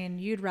 You're saying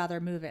you'd rather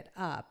move it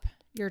up,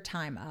 your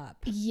time up.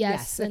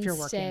 Yes, if and you're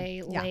working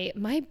stay late.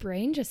 My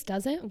brain just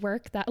doesn't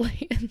work that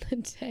late in the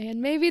day.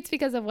 And maybe it's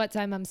because of what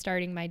time I'm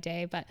starting my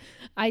day, but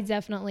I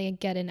definitely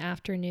get an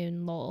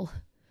afternoon lull.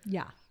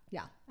 Yeah,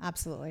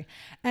 absolutely.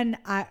 And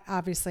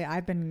I've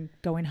been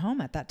going home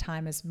at that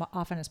time as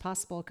often as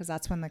possible because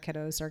that's when the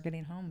kiddos are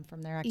getting home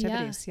from their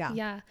activities.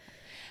 Yeah.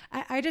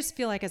 I just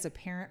feel like as a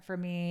parent, for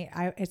me,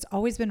 it's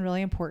always been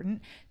really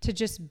important to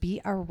just be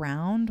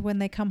around when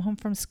they come home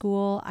from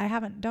school.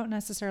 Don't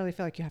necessarily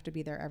feel like you have to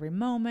be there every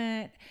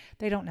moment.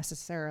 They don't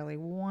necessarily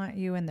want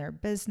you in their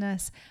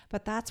business,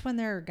 but that's when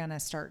they're going to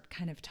start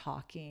kind of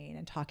talking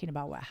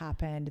about what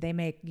happened. They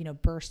may, you know,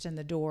 burst in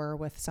the door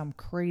with some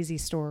crazy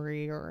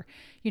story, or,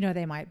 you know,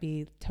 they might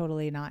be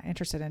totally not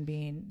interested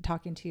in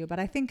talking to you. But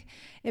I think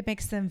it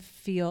makes them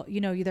feel, you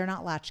know, they're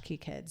not latchkey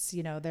kids.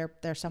 You know,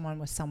 they're someone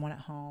with someone at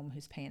home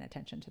who's paying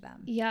attention to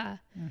them. Yeah.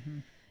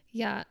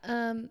 Yeah.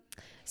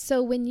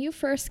 So when you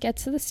first get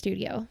to the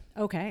studio,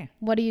 okay,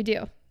 what do you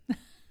do?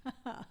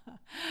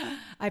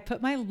 I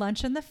put my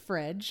lunch in the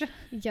fridge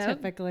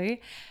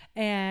typically.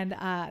 And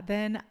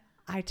then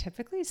I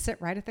typically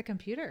sit right at the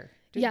computer.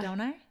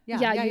 Don't I?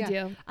 Yeah, you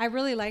do. I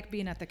really like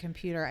being at the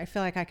computer. I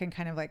feel like I can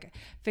kind of like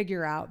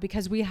figure out,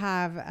 because we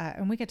have,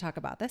 and we could talk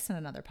about this in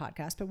another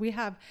podcast, but we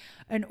have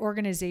an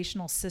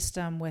organizational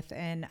system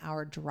within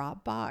our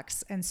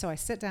Dropbox. And so I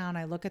sit down,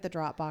 I look at the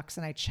Dropbox,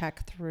 and I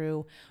check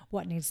through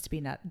what needs to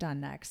be done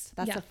next.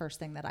 That's the first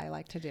thing that I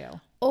like to do.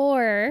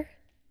 Or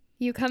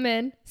you come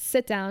in,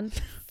 sit down,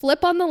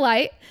 flip on the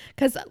light,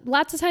 because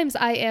lots of times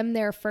I am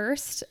there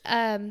first,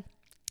 and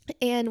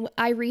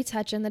I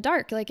retouch in the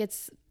dark. Like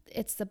it's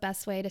the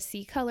best way to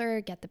see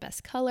color, get the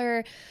best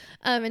color.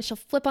 And she'll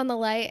flip on the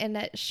light and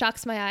it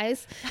shocks my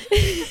eyes.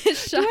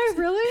 Do I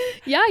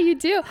really? Yeah, you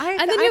do.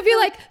 And then you'll be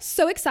like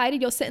so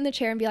excited. You'll sit in the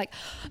chair and be like,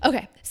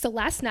 okay, so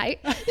last night,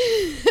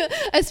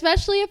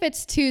 especially if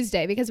it's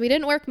Tuesday, because we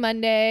didn't work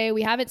Monday.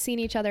 We haven't seen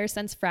each other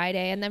since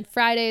Friday. And then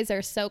Fridays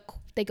are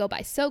they go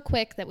by so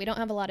quick that we don't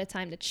have a lot of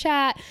time to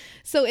chat.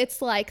 So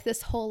it's like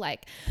this whole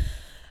like,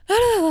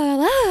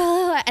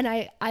 and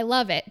I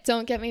love it.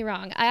 Don't get me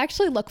wrong. I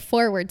actually look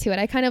forward to it.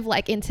 I kind of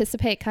like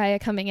anticipate Kaya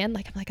coming in.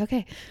 Like, I'm like,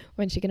 okay,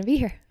 when's she going to be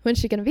here? When's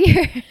she going to be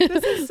here?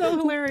 This is so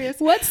hilarious.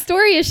 What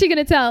story is she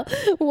going to tell?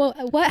 Well,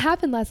 what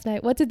happened last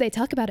night? What did they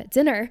talk about at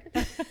dinner?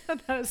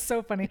 That is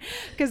so funny.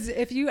 Because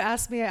if you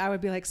asked me, I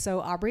would be like, so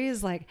Aubrey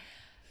is like,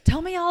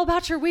 tell me all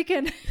about your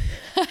weekend.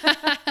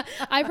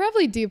 I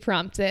probably do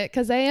prompt it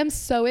because I am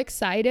so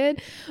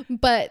excited,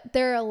 but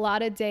there are a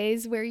lot of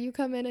days where you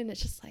come in and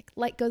it's just like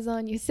light goes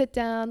on, you sit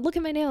down, look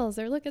at my nails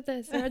or look at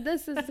this or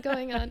this is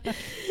going on.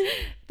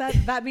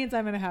 That means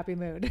I'm in a happy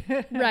mood.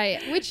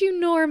 Right. Which you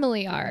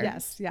normally are.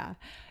 Yes. Yeah.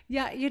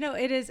 Yeah. You know,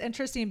 it is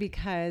interesting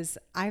because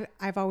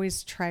I've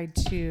always tried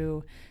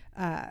to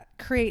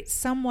create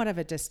somewhat of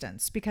a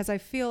distance, because I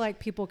feel like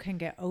people can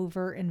get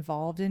over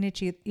involved in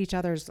each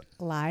other's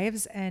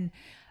lives and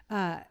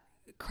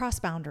cross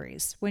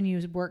boundaries when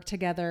you work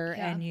together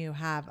and you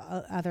have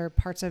other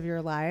parts of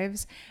your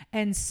lives.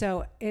 And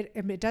so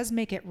it does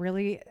make it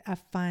really a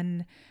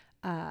fun,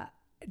 a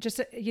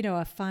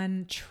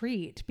fun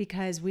treat,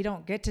 because we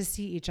don't get to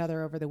see each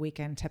other over the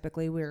weekend.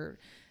 Typically we're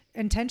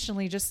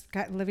intentionally just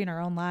living our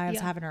own lives,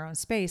 having our own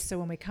space. So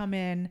when we come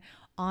in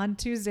on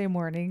Tuesday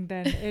morning,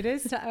 then it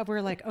is,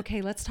 we're like,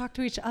 okay, let's talk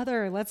to each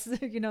other. Let's, what's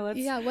the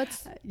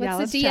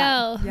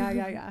DL?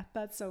 Yeah.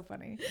 That's so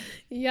funny.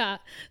 Yeah.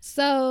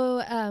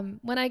 So,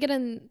 when I get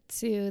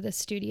into the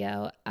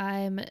studio,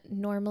 I'm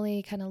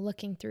normally kind of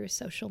looking through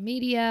social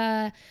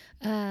media,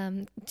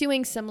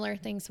 doing similar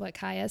things what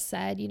Kaya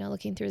said,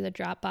 looking through the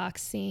Dropbox,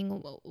 seeing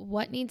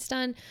what needs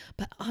done.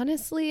 But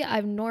honestly,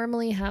 I've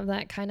normally have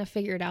that kind of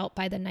figured out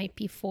by the night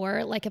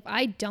before. Like if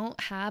I don't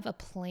have a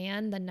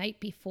plan the night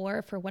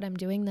before for what I'm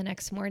doing the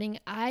next morning,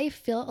 I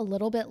feel a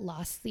little bit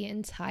lost the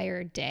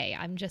entire day.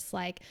 I'm just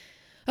like,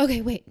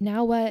 okay, wait,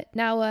 now what?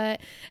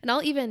 And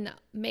I'll even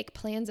make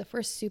plans if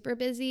we're super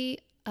busy.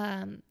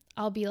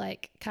 I'll be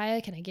like,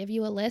 Kaya, can I give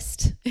you a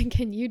list? And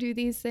can you do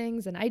these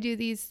things? And I do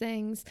these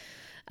things.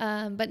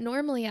 But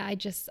normally I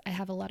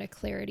have a lot of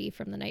clarity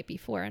from the night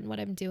before on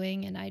what I'm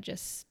doing, and I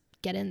just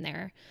get in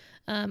there.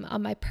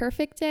 On my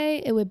perfect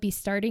day, it would be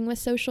starting with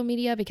social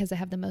media because I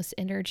have the most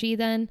energy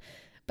then.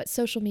 But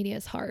social media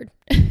is hard.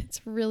 It's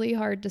really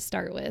hard to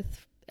start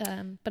with,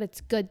 but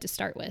it's good to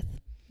start with.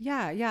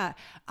 Yeah.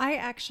 I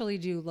actually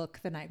do look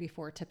the night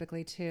before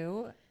typically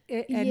too.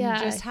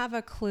 Just have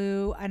a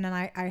clue. And then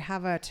I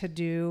have a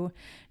to-do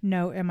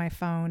note in my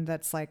phone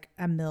that's like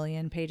 1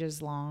 million pages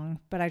long,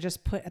 but I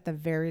just put at the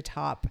very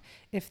top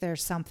if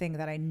there's something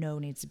that I know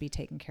needs to be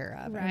taken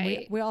care of. Right.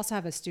 And we also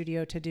have a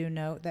studio to-do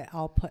note that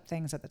I'll put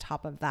things at the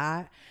top of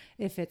that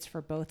if it's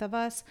for both of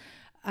us.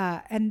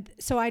 And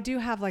so I do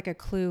have like a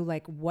clue,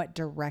 like what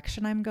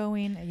direction I'm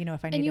going,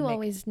 if I need to make,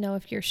 always know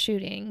if you're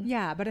shooting.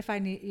 Yeah. But if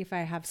I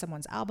have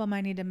someone's album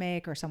I need to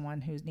make, or someone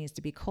who needs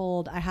to be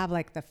cold, I have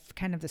like the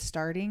kind of the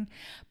starting,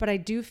 but I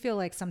do feel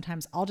like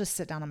sometimes I'll just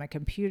sit down on my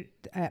computer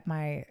at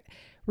my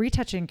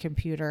retouching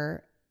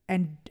computer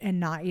and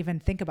not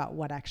even think about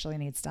what actually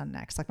needs done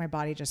next. Like my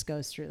body just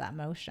goes through that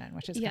motion,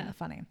 which is kind of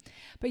funny.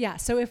 But yeah,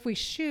 so if we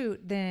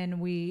shoot,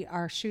 then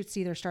our shoots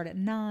either start at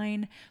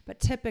 9, but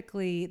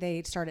typically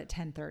they start at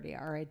 10:30,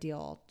 our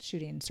ideal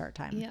shooting start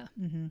time. Yeah.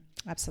 Mm-hmm.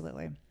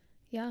 Absolutely.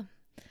 Yeah.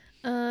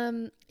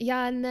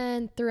 And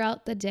then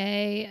throughout the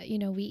day,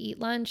 we eat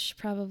lunch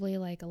probably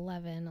like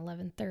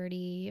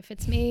 11:30 if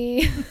it's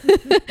me.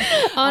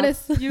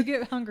 Honestly, you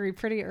get hungry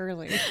pretty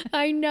early.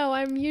 I know.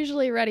 I'm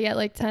usually ready at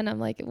like 10. I'm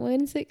like,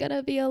 when's it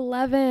gonna be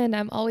 11?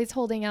 I'm always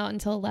holding out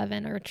until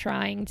 11 or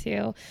trying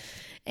to.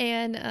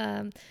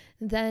 And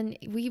then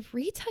we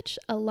retouch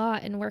a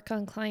lot and work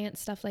on client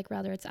stuff, like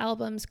whether it's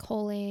albums,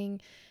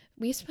 culling.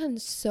 We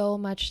spend so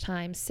much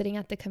time sitting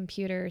at the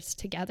computers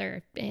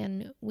together,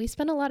 and we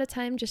spend a lot of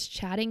time just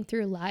chatting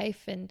through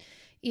life, and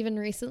even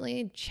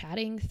recently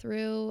chatting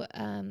through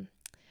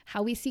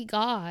how we see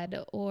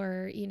God,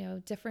 or, you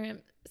know,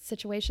 different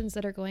situations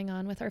that are going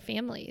on with our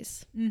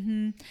families.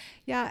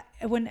 Yeah.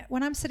 When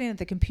I'm sitting at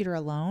the computer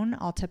alone,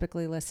 I'll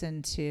typically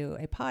listen to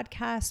a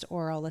podcast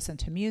or I'll listen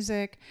to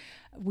music.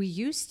 We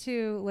used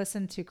to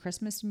listen to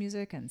Christmas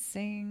music and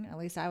sing. At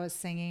least I was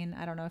singing.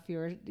 I don't know if you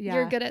were. Yeah.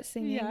 You're good at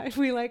singing. Yeah.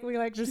 We like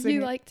to sing.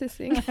 You like to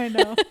sing. I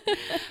know.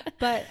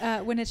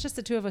 But when it's just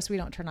the two of us, we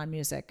don't turn on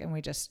music and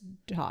we just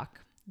talk.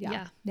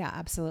 Yeah. Yeah,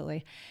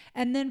 absolutely.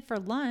 And then for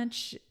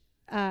lunch,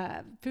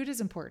 food is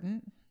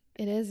important.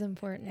 It is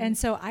important. And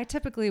so I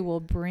typically will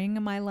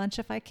bring my lunch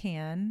if I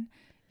can.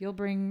 You'll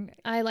bring.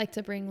 I like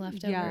to bring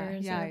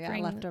leftovers.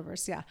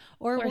 Leftovers. Yeah.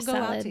 Or we'll go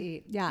out to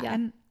eat. Yeah.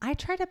 And I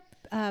try to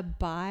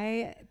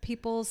buy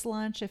people's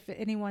lunch if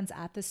anyone's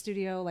at the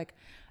studio, like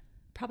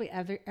probably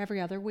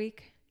every other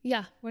week.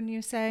 Yeah. Wouldn't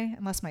you say?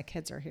 Unless my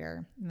kids are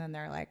here. And then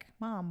they're like,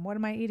 Mom, what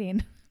am I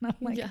eating? And I'm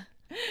like,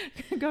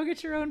 go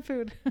get your own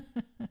food.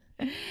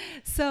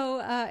 So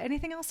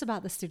anything else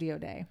about the studio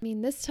day? I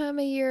mean, this time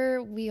of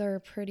year, we are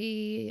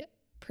pretty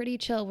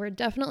chill. We're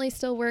definitely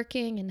still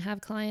working and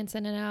have clients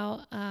in and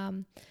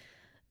out.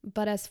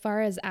 But as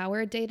far as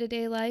our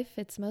day-to-day life,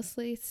 it's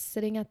mostly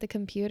sitting at the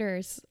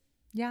computers.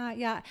 Yeah.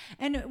 Yeah.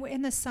 And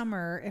in the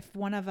summer, if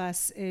one of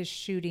us is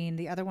shooting,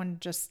 the other one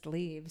just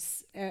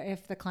leaves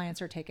if the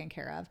clients are taken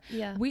care of.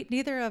 Yeah.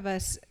 Neither of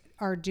us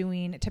are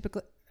doing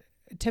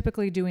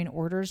typically doing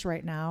orders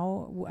right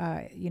now,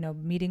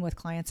 meeting with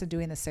clients and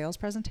doing the sales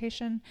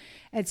presentation.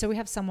 And so we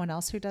have someone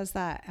else who does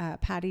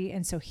that, Patty.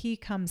 And so he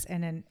comes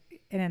in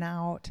and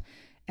out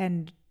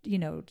and,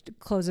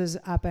 closes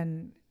up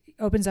and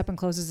opens up and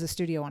closes the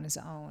studio on his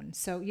own.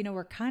 So,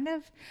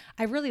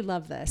 I really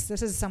love this.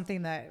 This is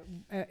something that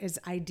is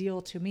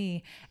ideal to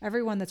me.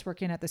 Everyone that's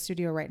working at the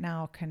studio right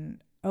now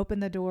can open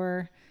the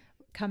door,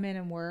 come in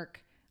and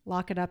work,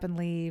 lock it up and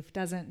leave,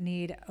 doesn't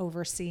need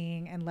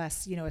overseeing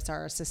unless, it's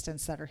our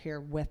assistants that are here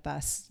with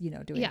us,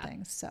 doing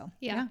things. So,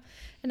 yeah.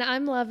 And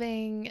I'm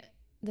loving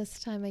this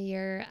time of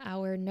year,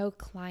 our no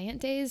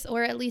client days,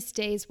 or at least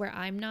days where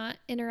I'm not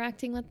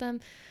interacting with them.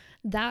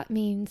 That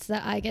means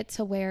that I get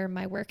to wear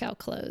my workout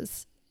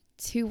clothes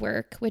to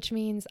work, which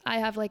means I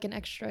have like an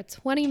extra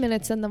 20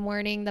 minutes in the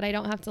morning that I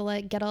don't have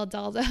to get all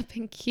dolled up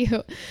and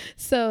cute.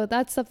 So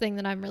that's something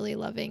that I'm really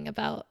loving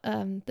about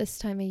this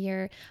time of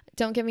year.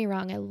 Don't get me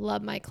wrong, I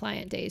love my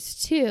client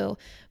days too,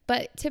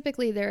 but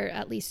typically there are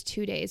at least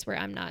 2 days where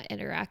I'm not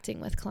interacting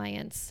with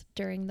clients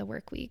during the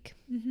work week.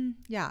 Mm-hmm.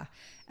 Yeah.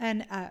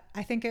 And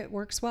I think it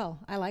works well.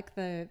 I like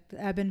the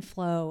ebb and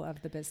flow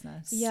of the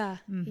business. Yeah.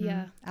 Mm-hmm.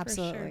 Yeah.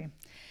 Absolutely. For sure.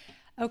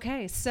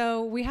 Okay,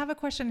 so we have a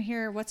question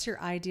here. What's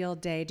your ideal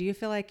day? Do you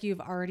feel like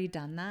you've already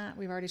done that?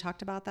 We've already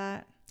talked about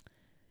that?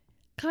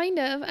 Kind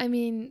of. I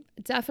mean,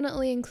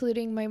 definitely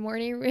including my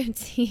morning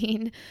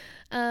routine.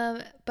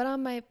 But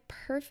on my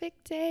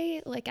perfect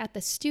day, like at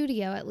the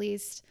studio at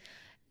least,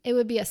 it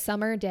would be a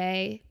summer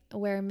day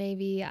where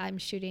maybe I'm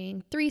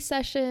shooting 3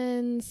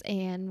 sessions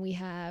and we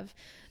have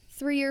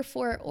 3 or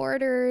 4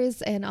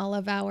 orders and all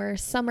of our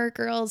summer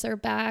girls are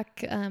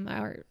back,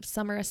 our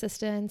summer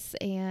assistants,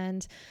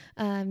 and,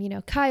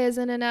 Kaya's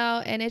in and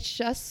out, and it's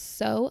just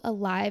so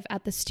alive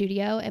at the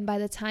studio. And by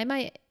the time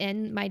I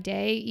end my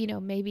day,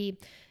 maybe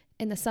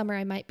in the summer,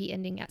 I might be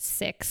ending at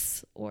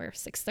 6 or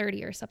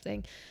 6:30 or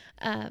something.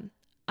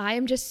 I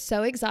am just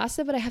so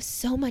exhausted, but I have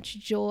so much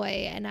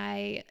joy, and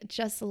I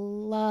just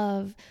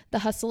love the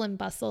hustle and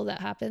bustle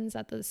that happens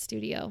at the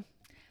studio.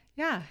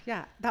 Yeah.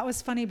 Yeah. That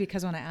was funny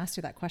because when I asked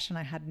you that question,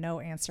 I had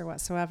no answer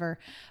whatsoever.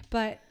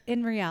 But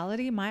in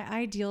reality, my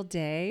ideal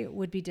day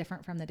would be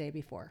different from the day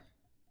before.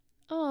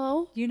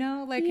 Oh,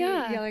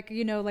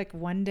 like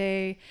one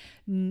day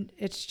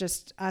it's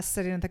just us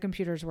sitting at the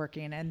computers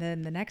working. And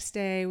then the next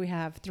day we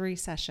have 3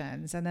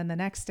 sessions. And then the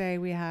next day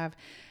we have,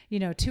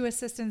 2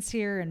 assistants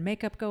here and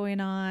makeup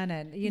going on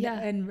and,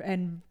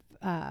 and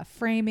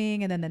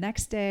framing. And then the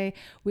next day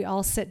we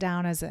all sit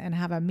down and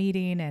have a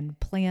meeting and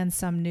plan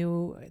some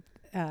new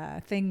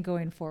thing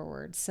going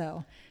forward.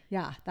 So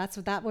yeah, that's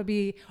what that would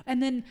be.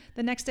 And then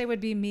the next day would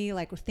be me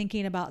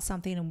thinking about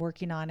something and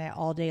working on it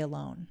all day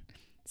alone.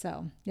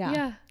 So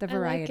the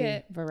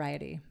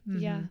variety. Mm-hmm.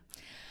 Yeah.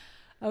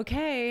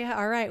 Okay.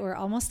 All right. We're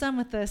almost done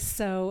with this.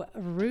 So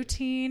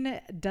routine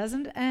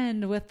doesn't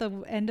end with the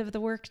end of the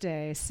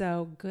workday.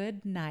 So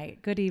good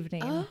night. Good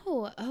evening.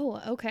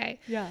 Oh, okay.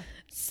 Yeah.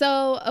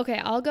 So, okay.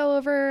 I'll go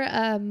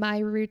over my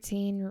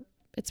routine.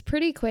 It's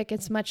pretty quick.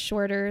 It's much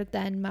shorter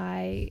than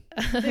my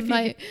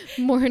my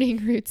morning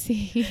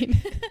routine.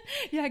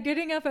 Yeah,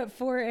 getting up at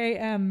 4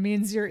 a.m.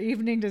 means your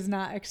evening does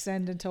not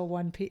extend until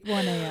 1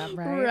 a.m.,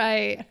 right?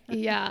 Right.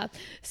 Yeah.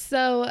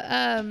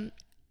 So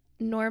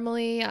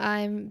normally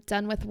I'm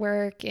done with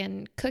work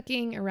and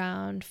cooking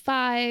around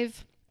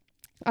 5.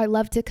 I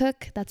love to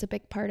cook. That's a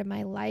big part of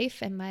my life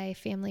and my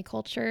family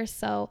culture.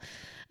 So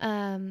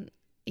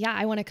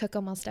I want to cook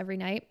almost every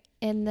night.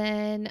 And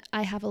then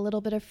I have a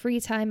little bit of free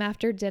time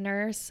after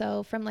dinner.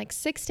 So from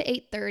 6 to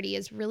 8:30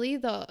 is really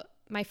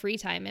my free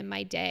time in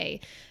my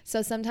day.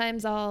 So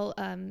sometimes I'll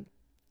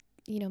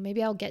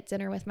maybe I'll get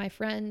dinner with my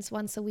friends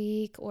once a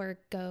week or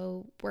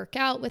go work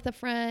out with a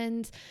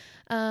friend.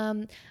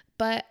 And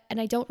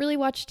I don't really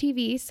watch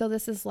TV. So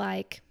this is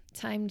like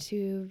time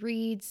to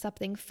read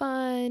something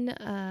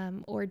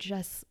fun, or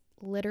just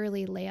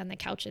literally lay on the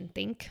couch and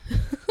think.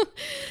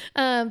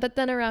 But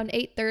then around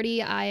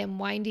 8:30, I am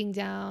winding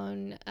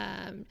down,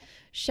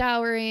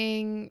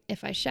 showering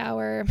if I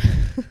shower,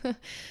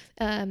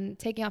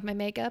 taking off my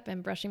makeup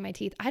and brushing my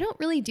teeth. I don't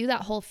really do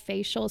that whole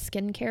facial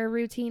skincare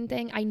routine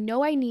thing. I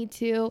know I need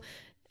to,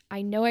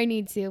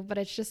 but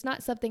it's just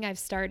not something I've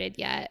started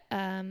yet.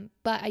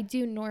 But I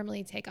do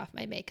normally take off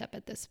my makeup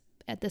at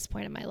this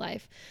point in my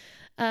life.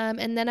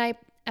 And then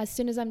as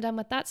soon as I'm done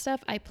with that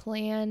stuff, I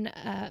plan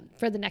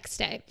for the next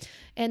day.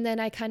 And then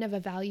I kind of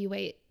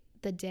evaluate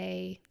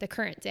the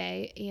current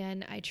day,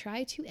 and I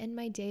try to end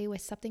my day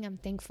with something I'm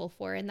thankful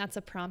for. And that's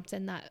a prompt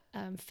in that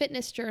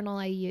fitness journal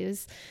I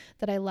use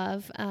that I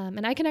love.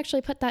 And I can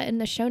actually put that in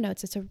the show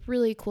notes. It's a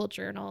really cool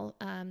journal.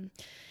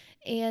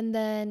 And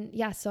then,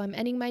 so I'm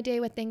ending my day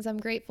with things I'm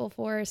grateful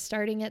for,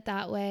 starting it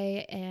that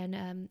way,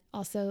 and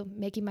also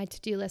making my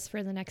to-do list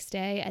for the next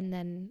day. And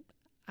then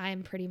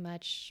I'm pretty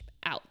much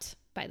out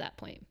by that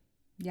point.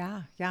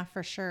 Yeah,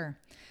 for sure.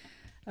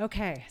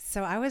 Okay,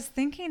 so I was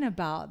thinking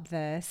about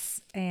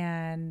this,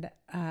 and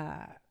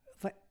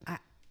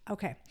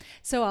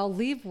so I'll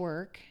leave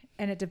work,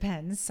 and it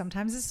depends.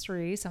 Sometimes it's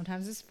 3,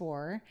 sometimes it's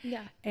 4.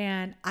 Yeah.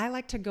 And I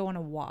like to go on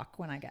a walk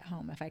when I get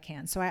home if I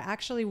can. So I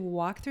actually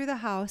walk through the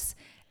house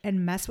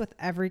and mess with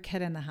every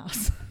kid in the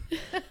house.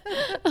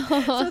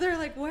 So they're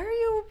like, why are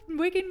you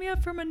waking me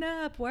up from a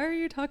nap? Why are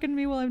you talking to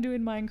me while I'm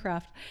doing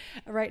Minecraft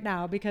right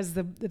now? Because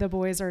the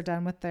boys are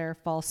done with their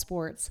fall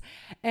sports.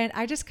 And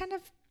I just kind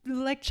of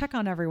like check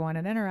on everyone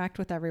and interact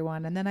with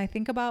everyone. And then I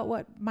think about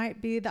what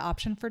might be the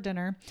option for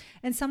dinner.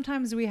 And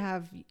sometimes we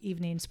have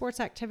evening sports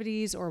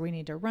activities, or we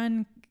need to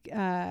run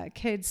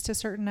kids to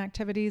certain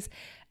activities.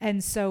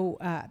 And so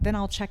then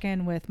I'll check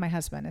in with my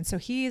husband. And so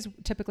he is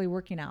typically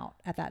working out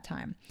at that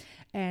time.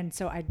 And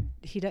so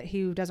he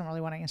doesn't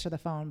really want to answer the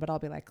phone, but I'll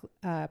be like,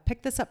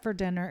 pick this up for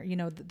dinner,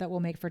 that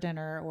we'll make for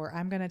dinner, or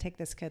I'm going to take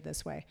this kid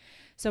this way.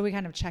 So we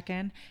kind of check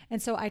in. And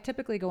so I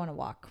typically go on a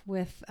walk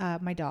with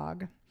my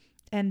dog.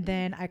 And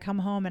then I come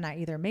home and I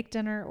either make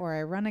dinner, or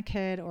I run a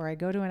kid, or I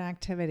go to an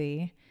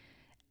activity.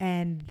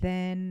 And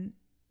then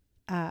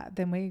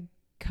we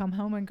come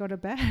home and go to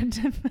bed.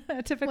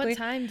 Typically. What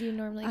time do you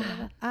normally go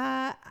to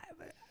bed?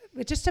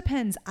 It just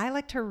depends. I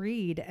like to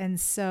read. And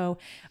so,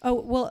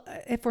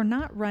 if we're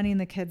not running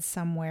the kids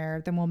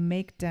somewhere, then we'll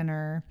make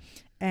dinner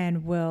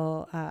and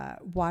we'll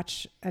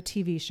watch a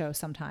TV show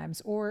sometimes.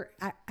 Or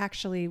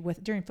actually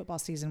during football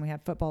season, we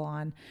have football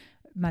on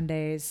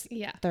Mondays,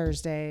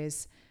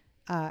 Thursdays,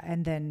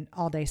 and then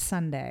all day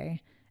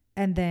Sunday.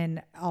 And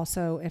then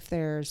also if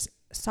there's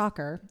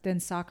soccer, then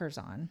soccer's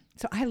on.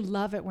 So I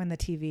love it when the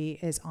TV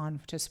is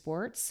on to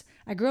sports.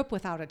 I grew up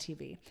without a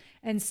TV.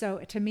 And so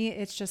to me,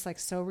 it's just like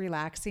so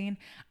relaxing.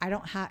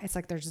 It's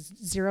like there's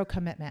zero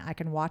commitment. I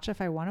can watch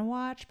if I want to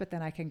watch, but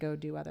then I can go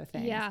do other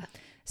things. Yeah.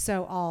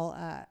 So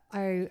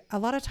a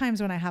lot of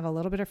times when I have a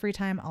little bit of free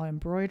time, I'll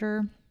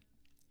embroider,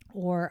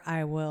 or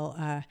I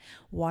will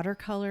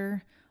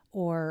watercolor,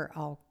 or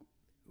I'll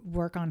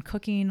work on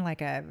cooking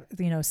like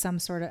some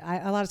sort of,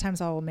 a lot of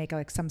times I'll make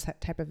like some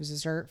type of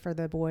dessert for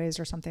the boys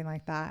or something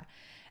like that.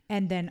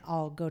 And then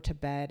I'll go to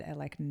bed at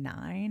like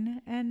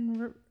 9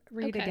 and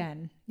read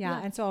again. Yeah.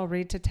 And so I'll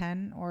read to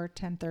 10 or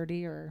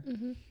 10:30 or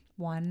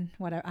 1,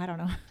 whatever. I don't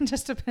know. It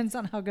just depends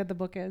on how good the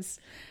book is.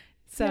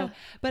 So,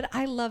 but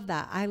I love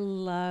that. I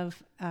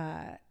love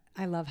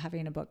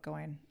having a book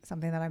going,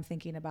 something that I'm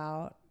thinking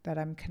about, that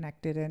I'm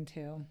connected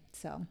into.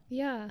 So,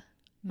 yeah.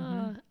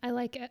 I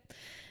like it.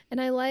 And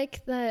I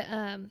like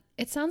that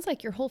it sounds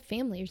like your whole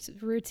family's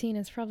routine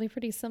is probably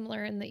pretty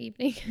similar in the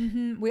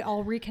evening. We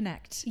all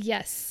reconnect.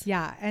 Yes.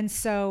 Yeah. And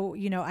so,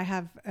 I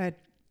have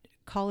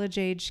college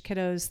age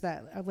kiddos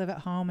that live at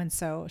home. And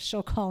so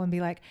she'll call and be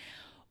like,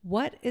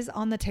 what is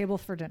on the table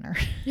for dinner?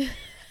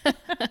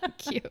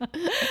 Cute.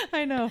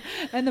 I know.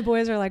 And the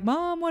boys are like,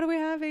 Mom, what are we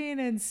having?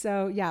 And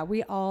so,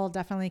 we all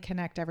definitely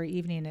connect every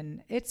evening.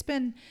 And it's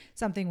been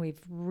something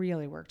we've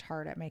really worked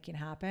hard at making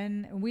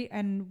happen.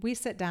 We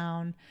sit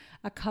down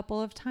a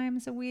couple of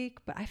times a week,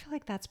 but I feel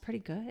like that's pretty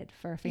good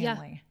for a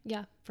family.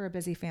 Yeah. For a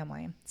busy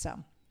family. So,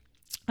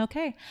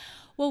 okay.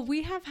 Well,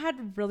 we have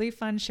had really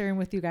fun sharing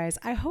with you guys.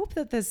 I hope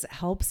that this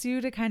helps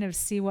you to kind of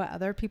see what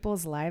other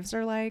people's lives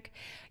are like.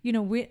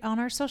 We on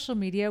our social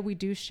media, we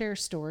do share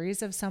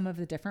stories of some of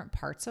the different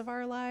parts of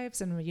our lives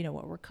and,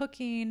 what we're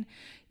cooking,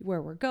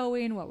 where we're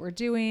going, what we're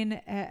doing.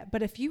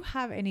 But if you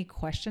have any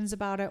questions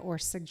about it or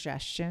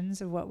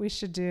suggestions of what we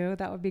should do,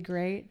 that would be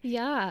great.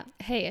 Yeah.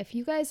 Hey, if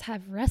you guys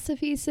have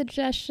recipe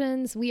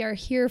suggestions, we are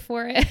here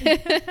for it.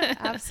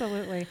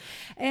 Absolutely.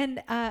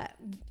 And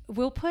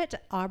we'll put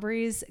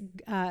Aubrey's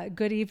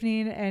good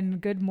evening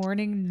and good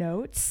morning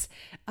notes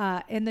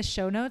in the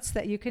show notes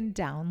that you can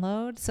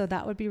download. So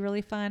that would be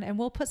really fun. And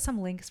we'll put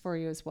some links for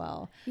you as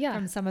well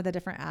from some of the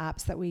different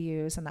apps that we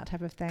use and that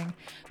type of thing.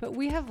 But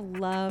we have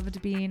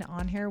loved being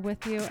on here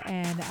with you,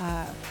 and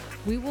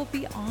we will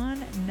be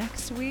on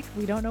next week.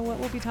 We don't know what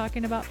we'll be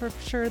talking about for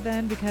sure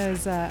then,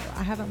 because I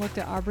haven't looked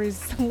at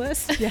Aubrey's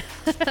list yet.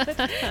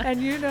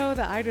 And you know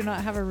that I do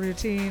not have a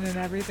routine and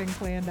everything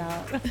planned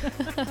out.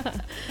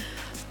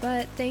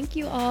 But thank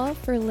you all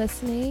for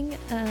listening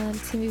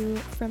to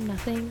From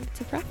Nothing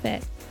to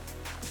Profit.